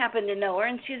 I happen to know her,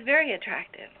 and she's very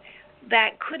attractive.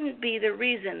 That couldn't be the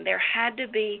reason. There had to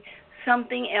be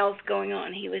something else going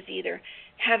on. He was either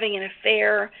having an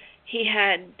affair, he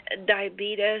had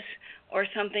diabetes, or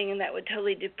something that would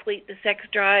totally deplete the sex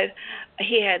drive.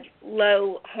 He had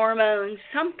low hormones,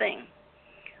 something.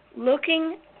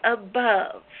 Looking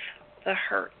above the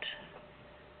hurt.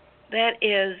 That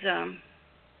is,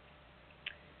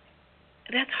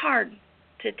 that's hard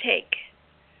to take.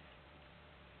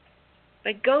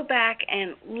 But go back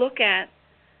and look at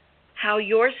how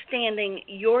you're standing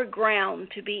your ground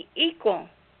to be equal.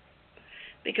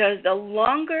 Because the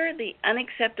longer the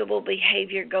unacceptable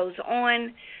behavior goes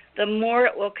on, the more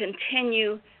it will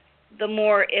continue, the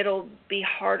more it'll be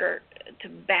harder to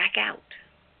back out.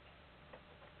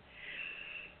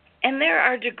 And there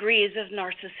are degrees of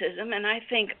narcissism, and I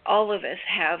think all of us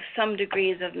have some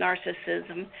degrees of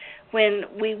narcissism when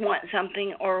we want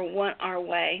something or want our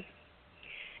way.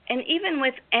 And even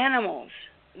with animals,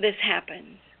 this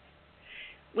happens.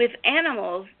 With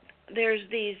animals, there's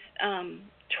these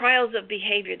trials of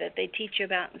behavior that they teach you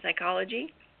about in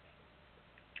psychology.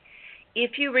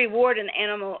 If you reward an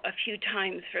animal a few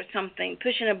times for something,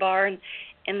 pushing a bar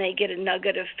and they get a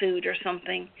nugget of food or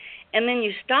something, and then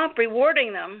you stop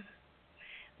rewarding them,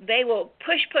 they will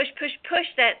push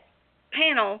that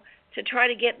panel to try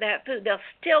to get that food. They'll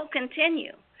still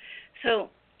continue. So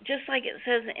just like it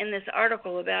says in this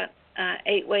article about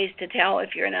 8 ways to tell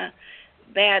if you're in a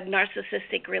bad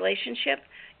narcissistic relationship,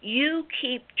 you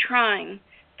keep trying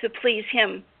to please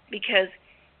him because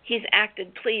he's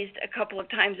acted pleased a couple of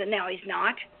times and now he's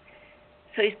not.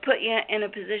 So he's put you in a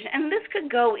position, and this could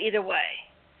go either way.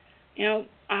 You know,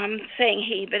 I'm saying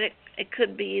he, but it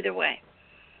could be either way.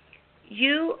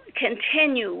 You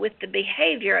continue with the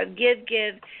behavior of give.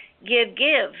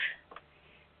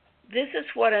 This is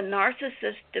what a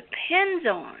narcissist depends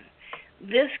on,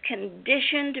 this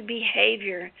conditioned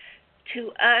behavior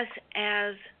to us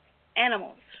as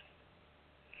animals.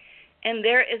 And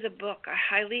there is a book I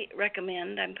highly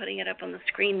recommend. I'm putting it up on the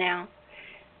screen now.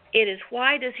 It is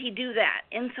Why Does He Do That?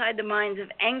 Inside the Minds of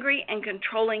Angry and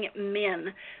Controlling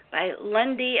Men by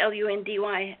Lundy,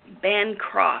 Lundy,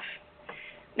 Bancroft.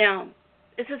 Now,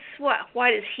 this is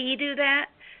why does he do that?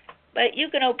 But you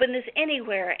can open this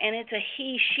anywhere, and it's a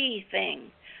he-she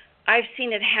thing. I've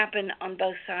seen it happen on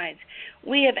both sides.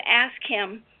 We have asked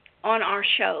him on our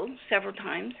show several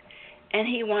times, and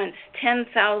he wants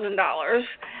 $10,000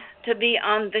 to be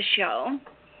on the show.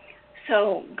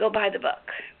 So go buy the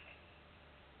book.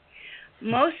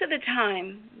 Most of the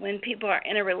time when people are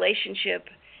in a relationship,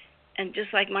 and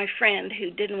just like my friend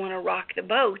who didn't want to rock the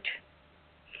boat,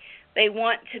 they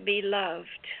want to be loved.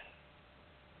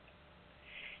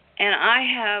 And I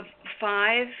have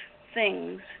 5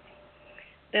 things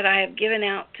that I have given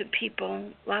out to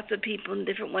people, lots of people in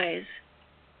different ways,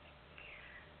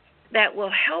 that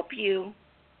will help you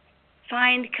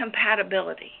find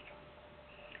compatibility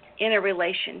in a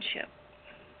relationship.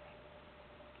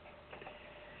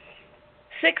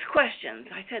 6 questions.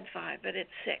 I said 5, but it's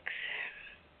 6.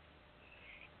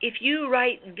 If you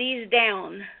write these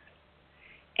down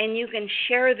and you can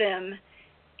share them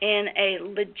in a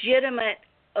legitimate,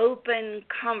 open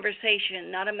conversation,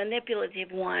 not a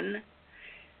manipulative one,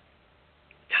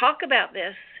 talk about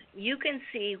this, you can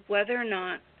see whether or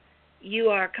not you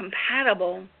are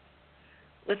compatible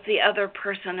with the other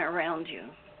person around you,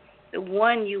 the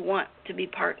one you want to be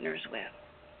partners with.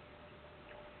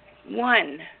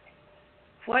 1,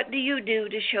 what do you do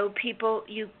to show people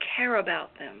you care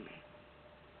about them?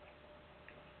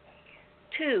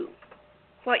 2,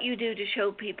 what you do to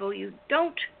show people you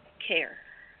don't care.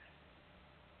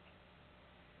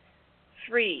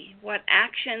 3, what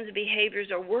actions, behaviors,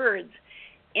 or words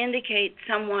indicate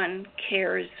someone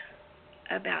cares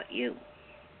about you.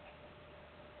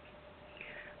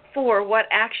 4, what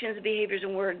actions, behaviors,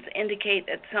 and words indicate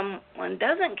that someone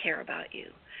doesn't care about you,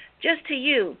 just to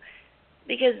you,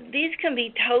 because these can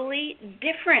be totally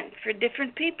different for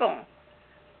different people.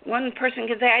 One person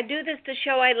can say, I do this to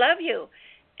show I love you,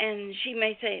 and she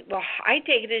may say, well, I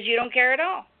take it as you don't care at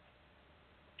all.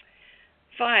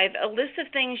 5, a list of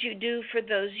things you do for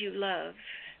those you love.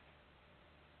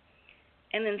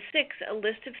 And then 6, a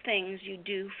list of things you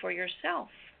do for yourself.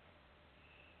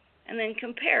 And then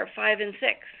compare 5 and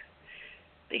 6.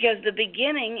 Because the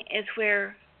beginning is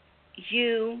where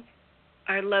you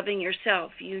are loving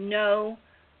yourself. You know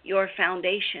your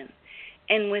foundation.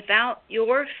 And without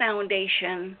your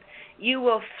foundation, you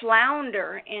will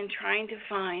flounder in trying to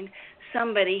find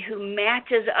somebody who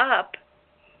matches up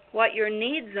what your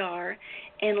needs are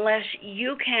unless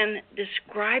you can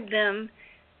describe them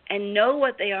and know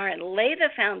what they are and lay the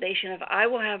foundation of, I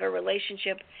will have a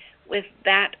relationship with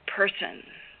that person.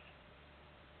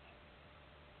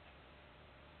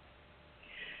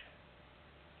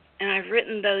 And I've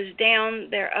written those down.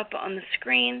 They're up on the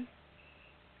screen.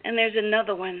 And there's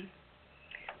another one.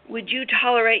 Would you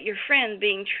tolerate your friend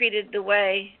being treated the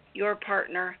way your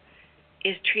partner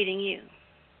is treating you?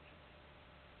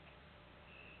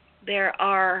 There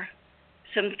are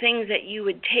some things that you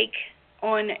would take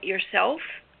on yourself,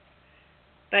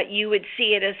 but you would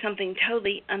see it as something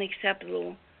totally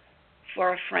unacceptable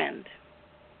for a friend.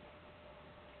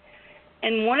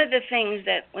 And one of the things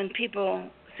that when people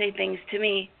say things to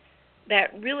me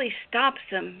that really stops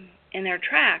them in their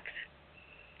tracks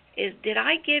is, did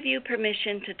I give you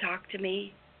permission to talk to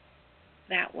me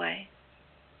that way?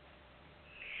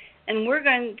 And we're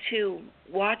going to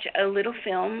watch a little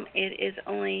film. It is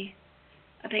only,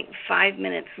 I think, 5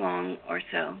 minutes long or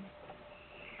so.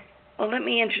 Well, let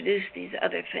me introduce these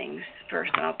other things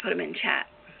first, and I'll put them in chat,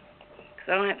 because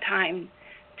I don't have time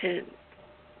to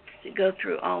go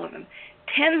through all of them.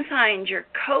 10 signs your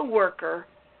coworker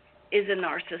is a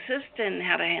narcissist and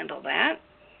how to handle that.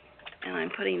 And I'm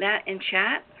putting that in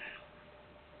chat.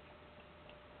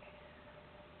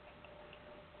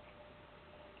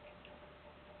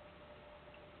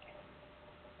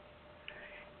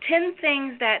 Ten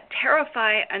things that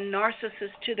terrify a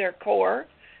narcissist to their core.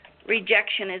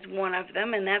 Rejection is one of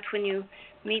them, and that's when you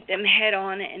meet them head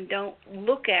on and don't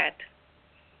look at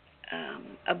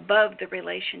above the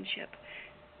relationship.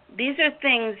 These are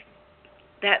things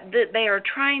that they are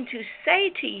trying to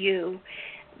say to you,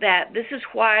 that this is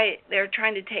why they're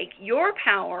trying to take your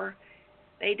power.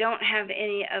 They don't have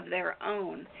any of their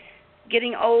own.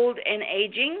 Getting old and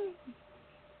aging,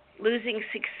 losing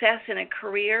success in a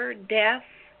career, death,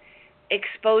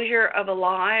 exposure of a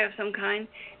lie of some kind,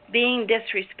 being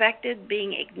disrespected,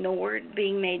 being ignored,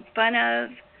 being made fun of,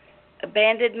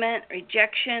 abandonment,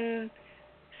 rejection,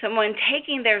 someone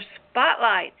taking their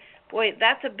spotlight. Boy,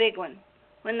 that's a big one.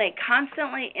 When they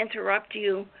constantly interrupt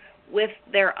you with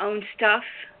their own stuff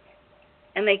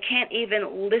and they can't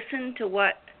even listen to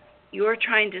what you're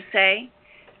trying to say,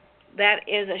 that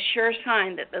is a sure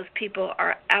sign that those people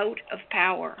are out of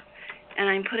power. And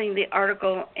I'm putting the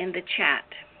article in the chat.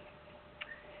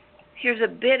 Here's a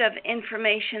bit of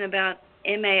information about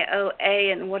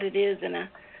MAOA and what it is in a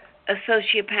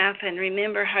sociopath, and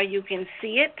remember how you can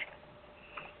see it,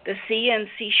 the C and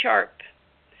C sharp.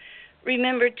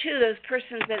 Remember, too, those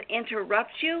persons that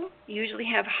interrupt you usually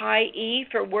have high E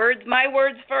for words. My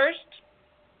words first.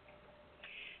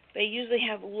 They usually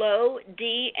have low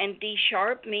D and D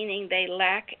sharp, meaning they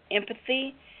lack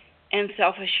empathy and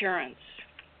self-assurance.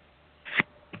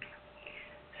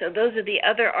 So those are the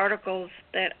other articles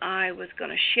that I was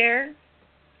going to share.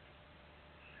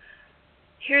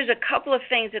 Here's a couple of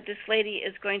things that this lady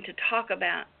is going to talk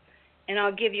about, and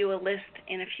I'll give you a list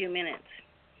in a few minutes.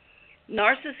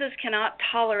 Narcissists cannot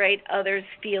tolerate others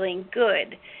feeling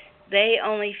good. They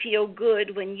only feel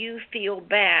good when you feel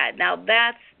bad. Now,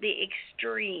 that's the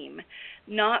extreme.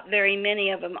 Not very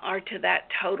many of them are to that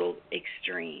total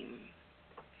extreme.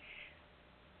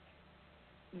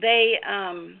 They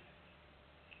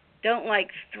don't like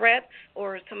threats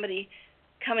or somebody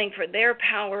coming for their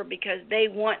power because they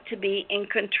want to be in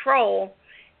control,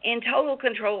 in total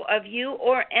control of you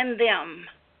and them.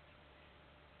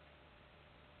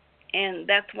 And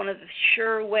that's one of the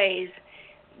sure ways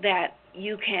that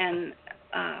you can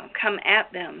come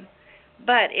at them.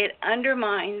 But it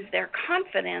undermines their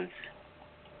confidence.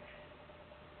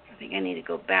 I think I need to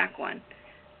go back one.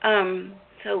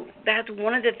 So that's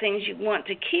one of the things you want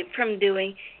to keep from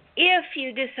doing if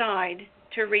you decide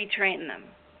to retrain them.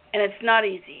 And it's not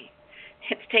easy.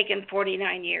 It's taken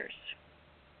 49 years.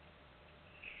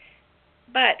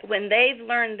 But when they've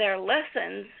learned their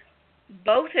lessons,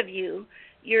 both of you,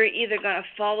 you're either going to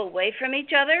fall away from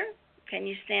each other. Can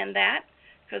you stand that?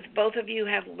 Because both of you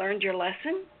have learned your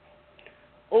lesson.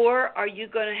 Or are you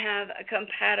going to have a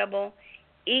compatible,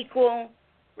 equal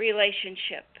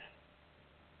relationship?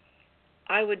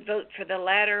 I would vote for the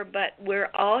latter, but we're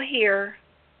all here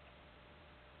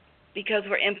because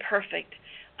we're imperfect.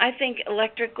 I think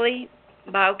electrically,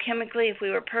 biochemically, if we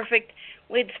were perfect,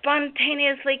 we'd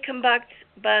spontaneously combust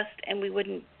bust and we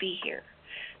wouldn't be here.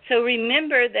 So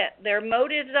remember that their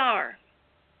motives are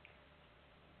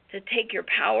to take your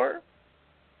power,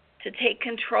 to take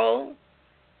control,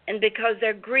 and because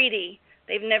they're greedy,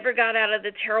 they've never got out of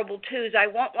the terrible twos. I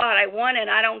want what I want, and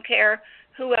I don't care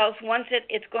who else wants it.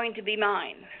 It's going to be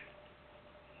mine.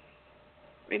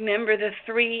 Remember the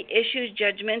 3 issues: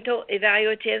 judgmental,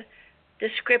 evaluative,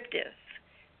 descriptive.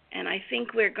 And I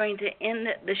think we're going to end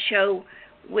the show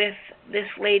with this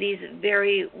lady's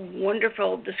very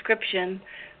wonderful description: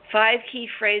 5 key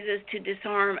phrases to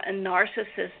disarm a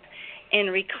narcissist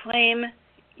and reclaim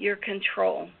your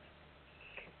control.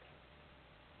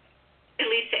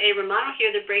 Lisa A. Romano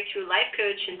here, the Breakthrough Life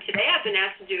Coach, and today I've been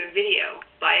asked to do a video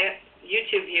by a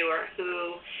YouTube viewer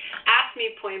who asked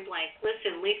me point blank,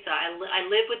 listen, Lisa, I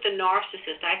live with a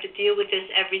narcissist. I have to deal with this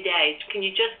every day. Can you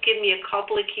just give me a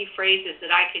couple of key phrases that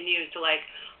I can use to,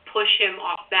 push him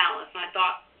off balance? And I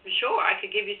thought, sure, I could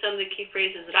give you some of the key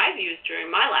phrases that I've used during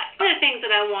my life. One of the things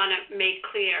that I want to make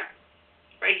clear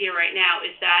right here, right now,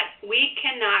 is that we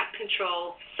cannot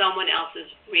control someone else's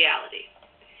reality.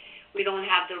 We don't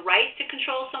have the right to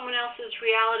control someone else's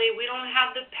reality. We don't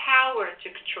have the power to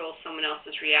control someone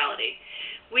else's reality.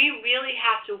 We really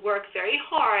have to work very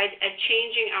hard at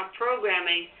changing our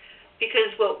programming,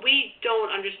 because what we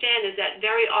don't understand is that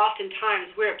very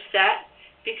oftentimes we're upset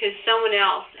because someone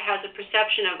else has a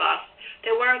perception of us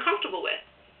that we're uncomfortable with.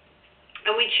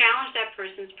 And we challenge that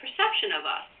person's perception of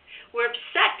us. We're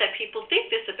upset that people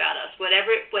think this about us,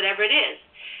 whatever it is.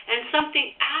 And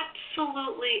something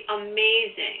absolutely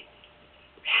amazing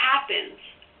happens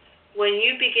when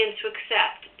you begin to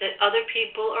accept that other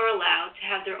people are allowed to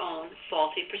have their own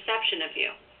faulty perception of you.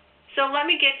 So let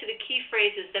me get to the key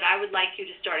phrases that I would like you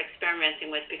to start experimenting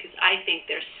with, because I think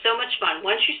they're so much fun.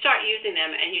 Once you start using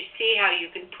them and you see how you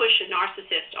can push a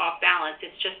narcissist off balance,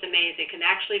 it's just amazing. It can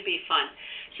actually be fun.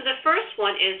 So the first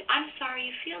one is, I'm sorry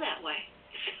you feel that way.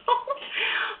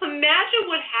 So imagine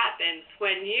what happens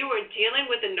when you are dealing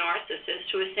with a narcissist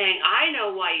who is saying, I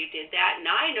know why you did that, and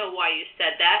I know why you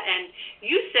said that, and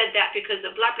you said that because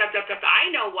of blah, blah, blah, blah, blah. I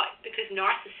know what, because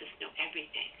narcissists know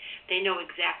everything. They know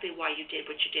exactly why you did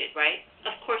what you did, right?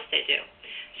 Of course they do.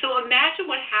 So imagine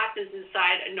what happens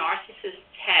inside a narcissist's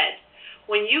head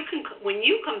when you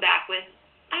come back with,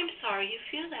 I'm sorry you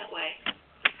feel that way.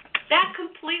 That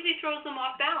completely throws them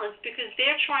off balance, because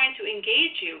they're trying to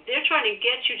engage you. They're trying to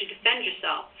get you to defend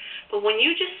yourself. But when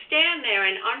you just stand there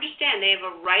and understand they have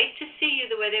a right to see you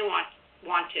the way they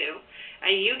want to,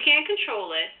 and you can't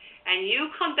control it, and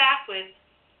you come back with,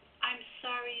 I'm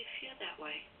sorry you feel that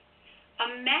way.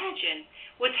 Imagine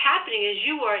what's happening is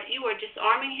you are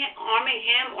disarming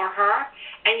him or her,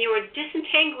 and you are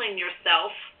disentangling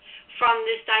yourself from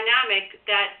this dynamic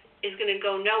that is going to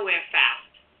go nowhere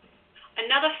fast.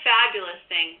 Another fabulous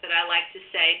thing that I like to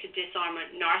say to disarm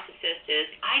a narcissist is,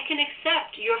 I can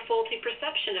accept your faulty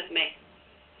perception of me.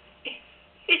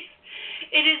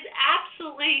 It is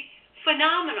absolutely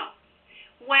phenomenal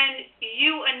when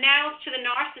you announce to the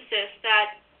narcissist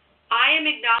that I am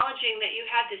acknowledging that you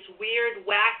have this weird,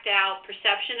 whacked out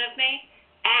perception of me,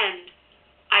 and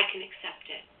I can accept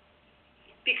it.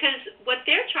 Because what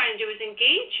they're trying to do is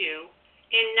engage you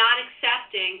in not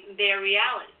accepting their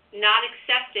reality,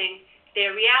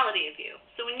 of you.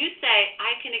 So when you say,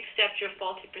 I can accept your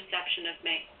faulty perception of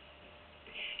me,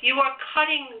 you are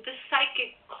cutting the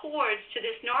psychic cords to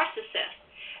this narcissist,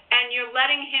 and you're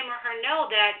letting him or her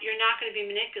know that you're not going to be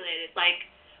manipulated. Like,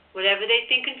 whatever they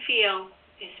think and feel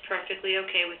is perfectly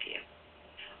okay with you.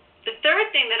 The third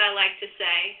thing that I like to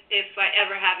say, if I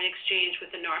ever have an exchange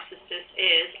with a narcissist,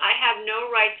 is, I have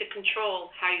no right to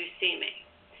control how you see me.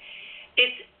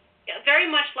 It's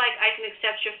very much like, I can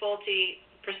accept your faulty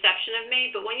perception of me,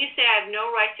 but when you say I have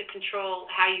no right to control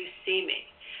how you see me,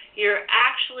 you're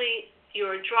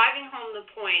driving home the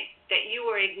point that you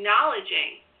are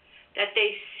acknowledging that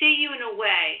they see you in a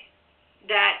way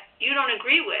that you don't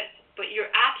agree with, but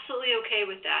you're absolutely okay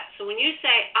with that. So when you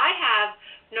say, I have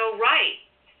no right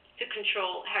to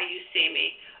control how you see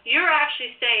me, you're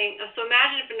actually saying, so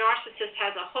imagine if a narcissist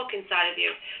has a hook inside of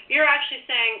you, you're actually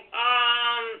saying,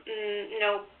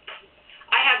 no,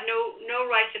 I have no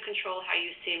right to control how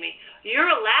you see me. You're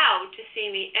allowed to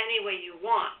see me any way you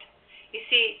want. You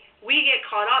see, we get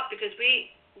caught up because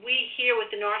we hear what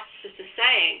the narcissist is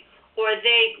saying, or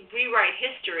they rewrite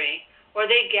history, or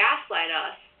they gaslight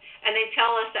us, and they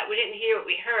tell us that we didn't hear what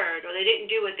we heard, or they didn't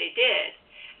do what they did.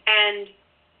 And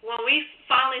when we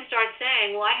finally start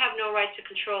saying, well, I have no right to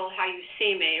control how you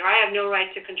see me, or I have no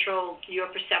right to control your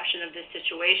perception of this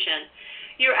situation,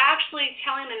 you're actually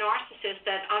telling the narcissist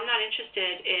that I'm not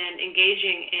interested in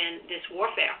engaging in this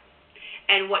warfare.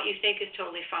 and what you think is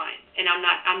totally fine. And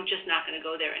I'm just not going to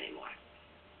go there anymore.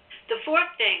 The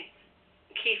fourth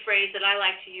key phrase that I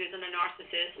like to use on a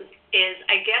narcissist is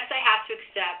I guess I have to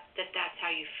accept that that's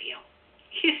how you feel.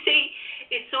 You see,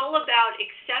 it's all about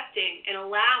accepting and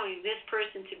allowing this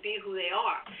person to be who they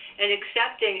are, and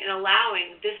accepting and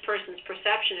allowing this person's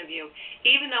perception of you,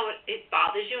 even though it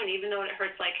bothers you and even though it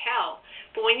hurts like hell.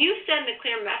 But when you send the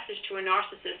clear message to a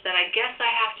narcissist that I guess I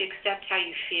have to accept how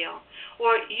you feel,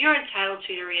 or you're entitled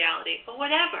to your reality, or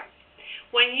whatever,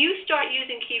 when you start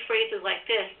using key phrases like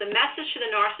this, the message to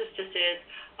the narcissist is,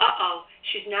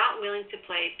 she's not willing to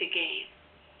play the game.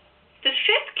 The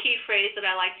fifth key phrase that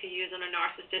I like to use on a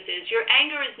narcissist is, your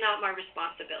anger is not my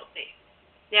responsibility.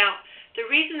 Now, the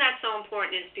reason that's so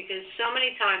important is because so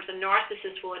many times a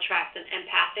narcissist will attract an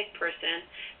empathic person,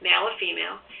 male or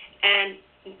female, and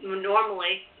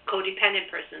normally codependent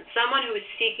person, someone who is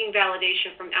seeking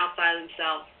validation from outside of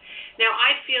themselves. Now,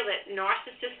 I feel that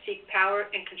narcissists seek power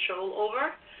and control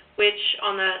over, which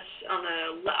on the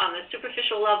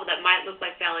superficial level that might look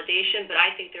like validation, but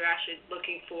I think they're actually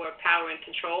looking for power and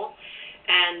control,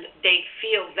 and they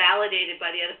feel validated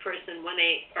by the other person when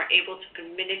they are able to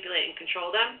manipulate and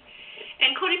control them.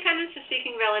 And codependence is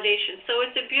seeking validation, so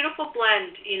it's a beautiful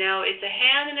blend. It's a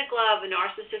hand in a glove, a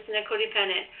narcissist and a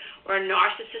codependent, or a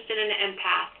narcissist and an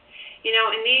empath.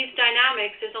 In these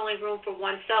dynamics, there's only room for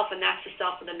one self, and that's the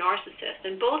self of the narcissist.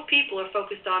 And both people are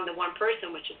focused on the one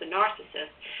person, which is the narcissist.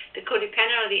 The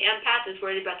codependent or the empath is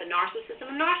worried about the narcissist,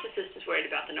 and the narcissist is worried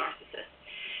about the narcissist.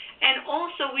 And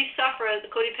also, we suffer as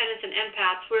the codependents and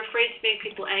empaths. We're afraid to make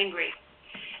people angry.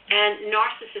 And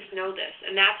narcissists know this,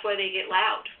 and that's why they get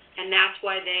loud. And that's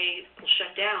why they will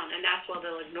shut down, and that's why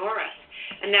they'll ignore us.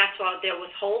 And that's why they'll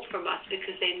withhold from us,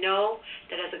 because they know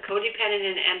that as a codependent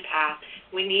and empath,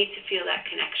 we need to feel that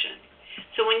connection.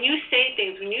 So when you say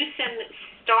things, when you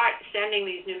start sending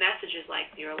these new messages like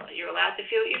you're allowed to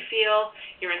feel what you feel,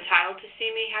 you're entitled to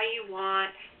see me how you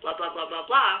want, blah, blah, blah, blah,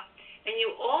 blah, and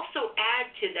you also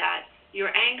add to that, your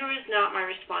anger is not my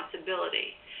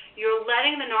responsibility. You're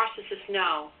letting the narcissist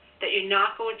know that you're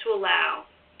not going to allow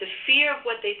the fear of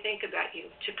what they think about you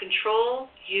to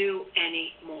control you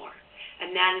anymore.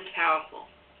 And that is powerful.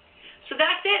 So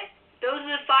that's it. Those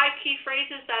are the 5 key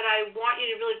phrases that I want you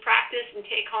to really practice and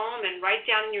take home and write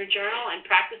down in your journal and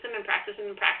practice them and practice them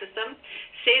and practice them.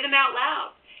 Say them out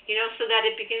loud, so that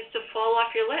it begins to fall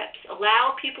off your lips.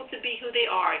 Allow people to be who they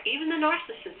are, even the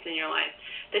narcissists in your life.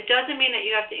 That doesn't mean that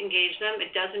you have to engage them.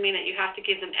 It doesn't mean that you have to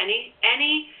give them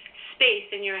any space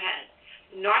in your head.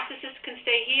 Narcissist can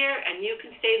stay here and you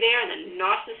can stay there, and the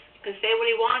narcissist can say what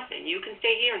he wants and you can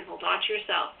stay here and hold on to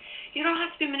yourself. You don't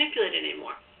have to be manipulated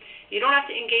anymore. You don't have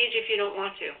to engage if you don't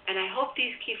want to. And I hope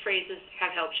these key phrases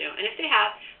have helped you. And if they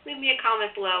have, leave me a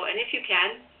comment below. And if you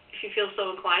can, if you feel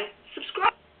so inclined,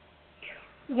 subscribe.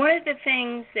 One of the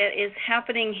things that is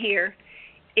happening here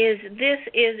is this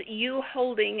is you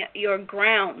holding your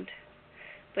ground.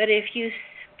 But if you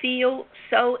feel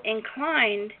so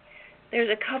inclined, there's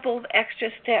a couple of extra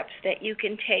steps that you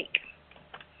can take.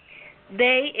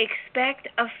 They expect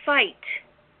a fight.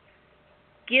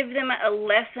 Give them a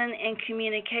lesson in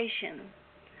communication.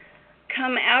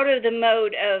 Come out of the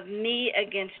mode of me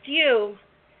against you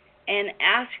and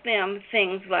ask them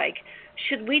things like,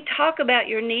 should we talk about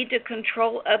your need to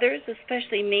control others,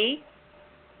 especially me?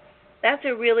 That's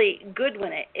a really good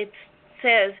one. It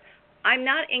says, I'm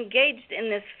not engaged in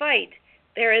this fight.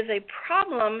 There is a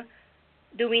problem.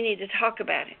 Do we need to talk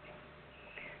about it?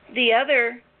 The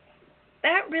other,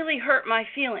 that really hurt my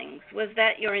feelings. Was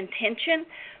that your intention?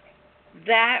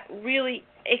 That really,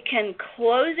 it can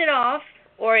close it off,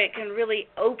 or it can really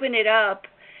open it up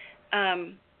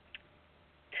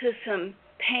to some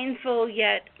painful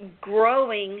yet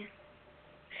growing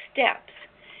steps.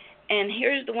 And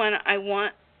here's the one I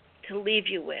want to leave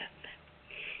you with.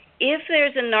 If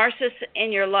there's a narcissist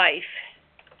in your life,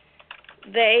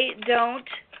 they don't,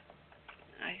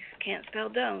 I can't spell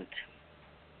don't.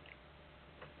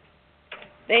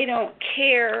 They don't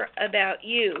care about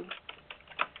you.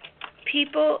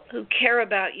 People who care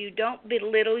about you don't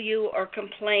belittle you or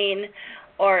complain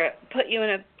or put you in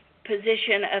a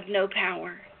position of no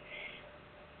power.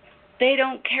 They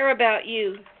don't care about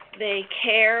you. They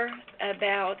care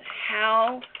about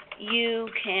how you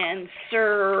can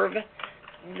serve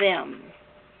them.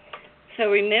 So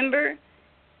remember,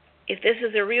 if this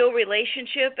is a real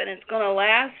relationship and it's going to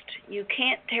last, you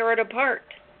can't tear it apart,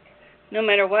 no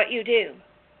matter what you do.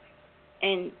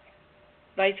 And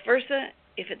vice versa,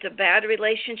 if it's a bad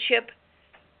relationship,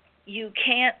 you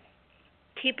can't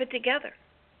keep it together.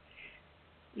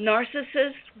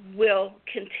 Narcissists will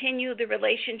continue the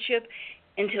relationship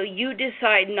until you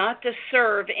decide not to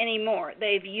serve anymore.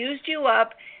 They've used you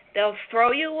up. They'll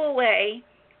throw you away.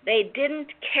 They didn't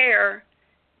care.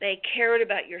 They cared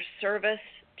about your service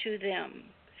to them.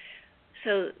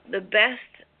 So the best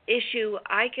issue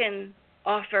I can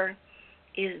offer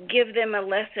is give them a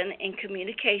lesson in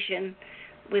communication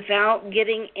without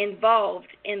getting involved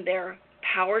in their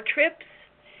power trips,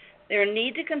 their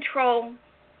need to control,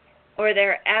 or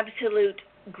their absolute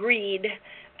greed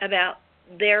about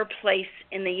their place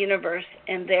in the universe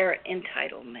and their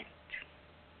entitlement.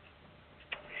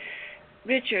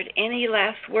 Richard, any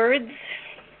last words?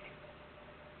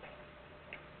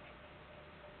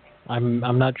 I'm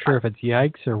not sure if it's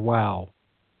yikes or wow.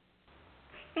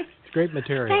 It's great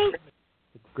material.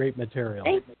 It's great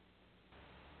material.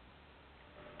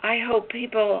 I hope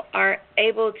people are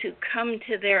able to come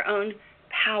to their own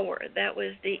power. That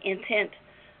was the intent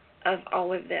of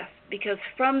all of this. Because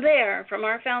from there, from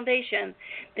our foundation,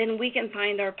 then we can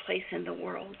find our place in the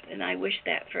world. And I wish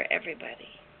that for everybody.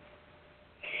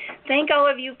 Thank all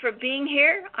of you for being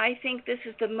here. I think this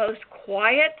is the most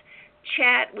quiet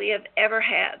chat we have ever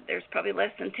had. There's probably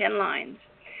less than 10 lines.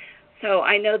 So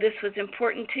I know this was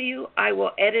important to you. I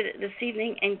will edit it this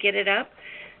evening and get it up.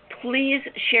 Please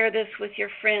share this with your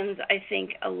friends. I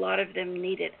think a lot of them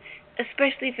need it,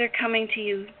 especially if they're coming to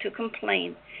you to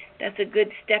complain. That's a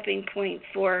good stepping point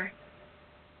for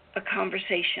a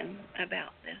conversation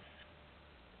about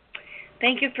this.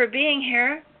 Thank you for being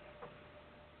here.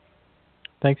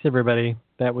 Thanks, everybody.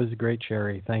 That was great,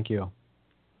 Sherry. Thank you.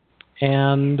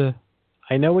 And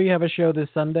I know we have a show this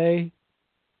Sunday.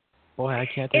 Boy, I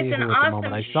can't tell you who at the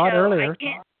moment. I saw it earlier.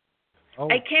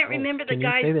 I can't remember the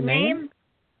guy's name.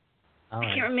 Right.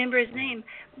 I can't remember his name,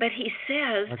 but he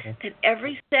says that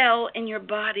every cell in your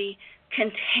body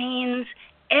contains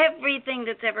everything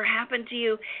that's ever happened to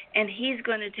you, and he's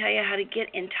going to tell you how to get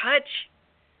in touch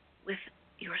with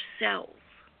your cells.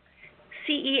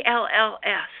 cells.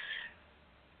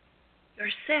 Your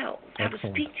cells. How to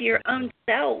speak to your own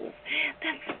cells.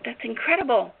 That's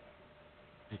incredible.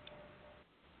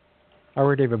 All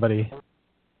right, everybody.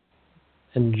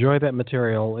 Enjoy that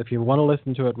material. If you want to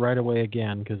listen to it right away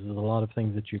again, because there's a lot of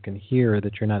things that you can hear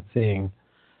that you're not seeing,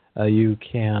 you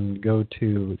can go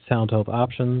to Sound Health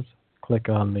Options, click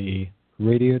on the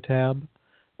radio tab,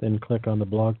 then click on the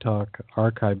Blog Talk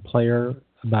archive player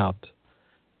about,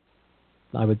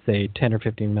 I would say, 10 or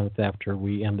 15 minutes after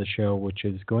we end the show, which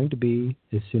is going to be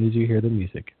as soon as you hear the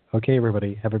music. Okay,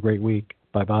 everybody, have a great week.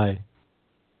 Bye-bye.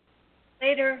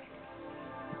 Later.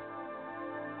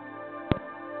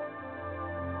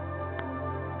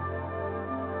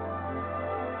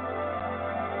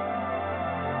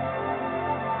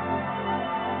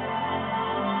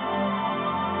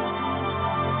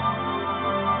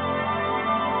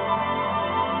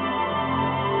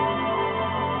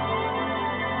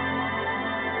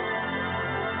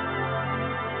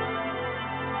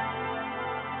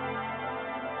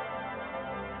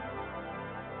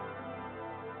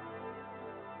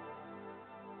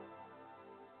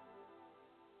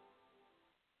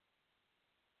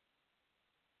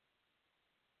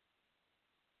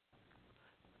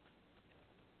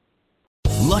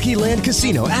 Lucky Land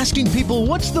Casino, asking people,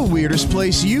 what's the weirdest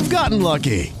place you've gotten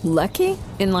lucky? Lucky?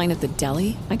 In line at the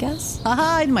deli, I guess?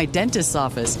 Aha, in my dentist's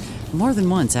office. More than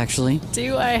once, actually.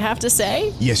 Do I have to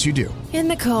say? Yes, you do. In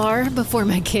the car before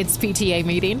my kids' PTA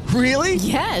meeting. Really?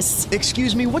 Yes.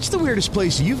 Excuse me, what's the weirdest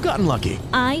place you've gotten lucky?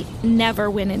 I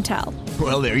never win and tell.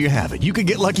 Well, there you have it. You can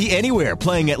get lucky anywhere,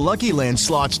 playing at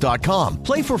LuckyLandSlots.com.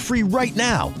 Play for free right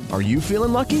now. Are you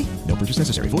feeling lucky? No purchase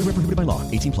necessary. Void where prohibited by law.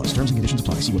 18+. Terms and conditions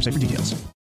apply. See website for details.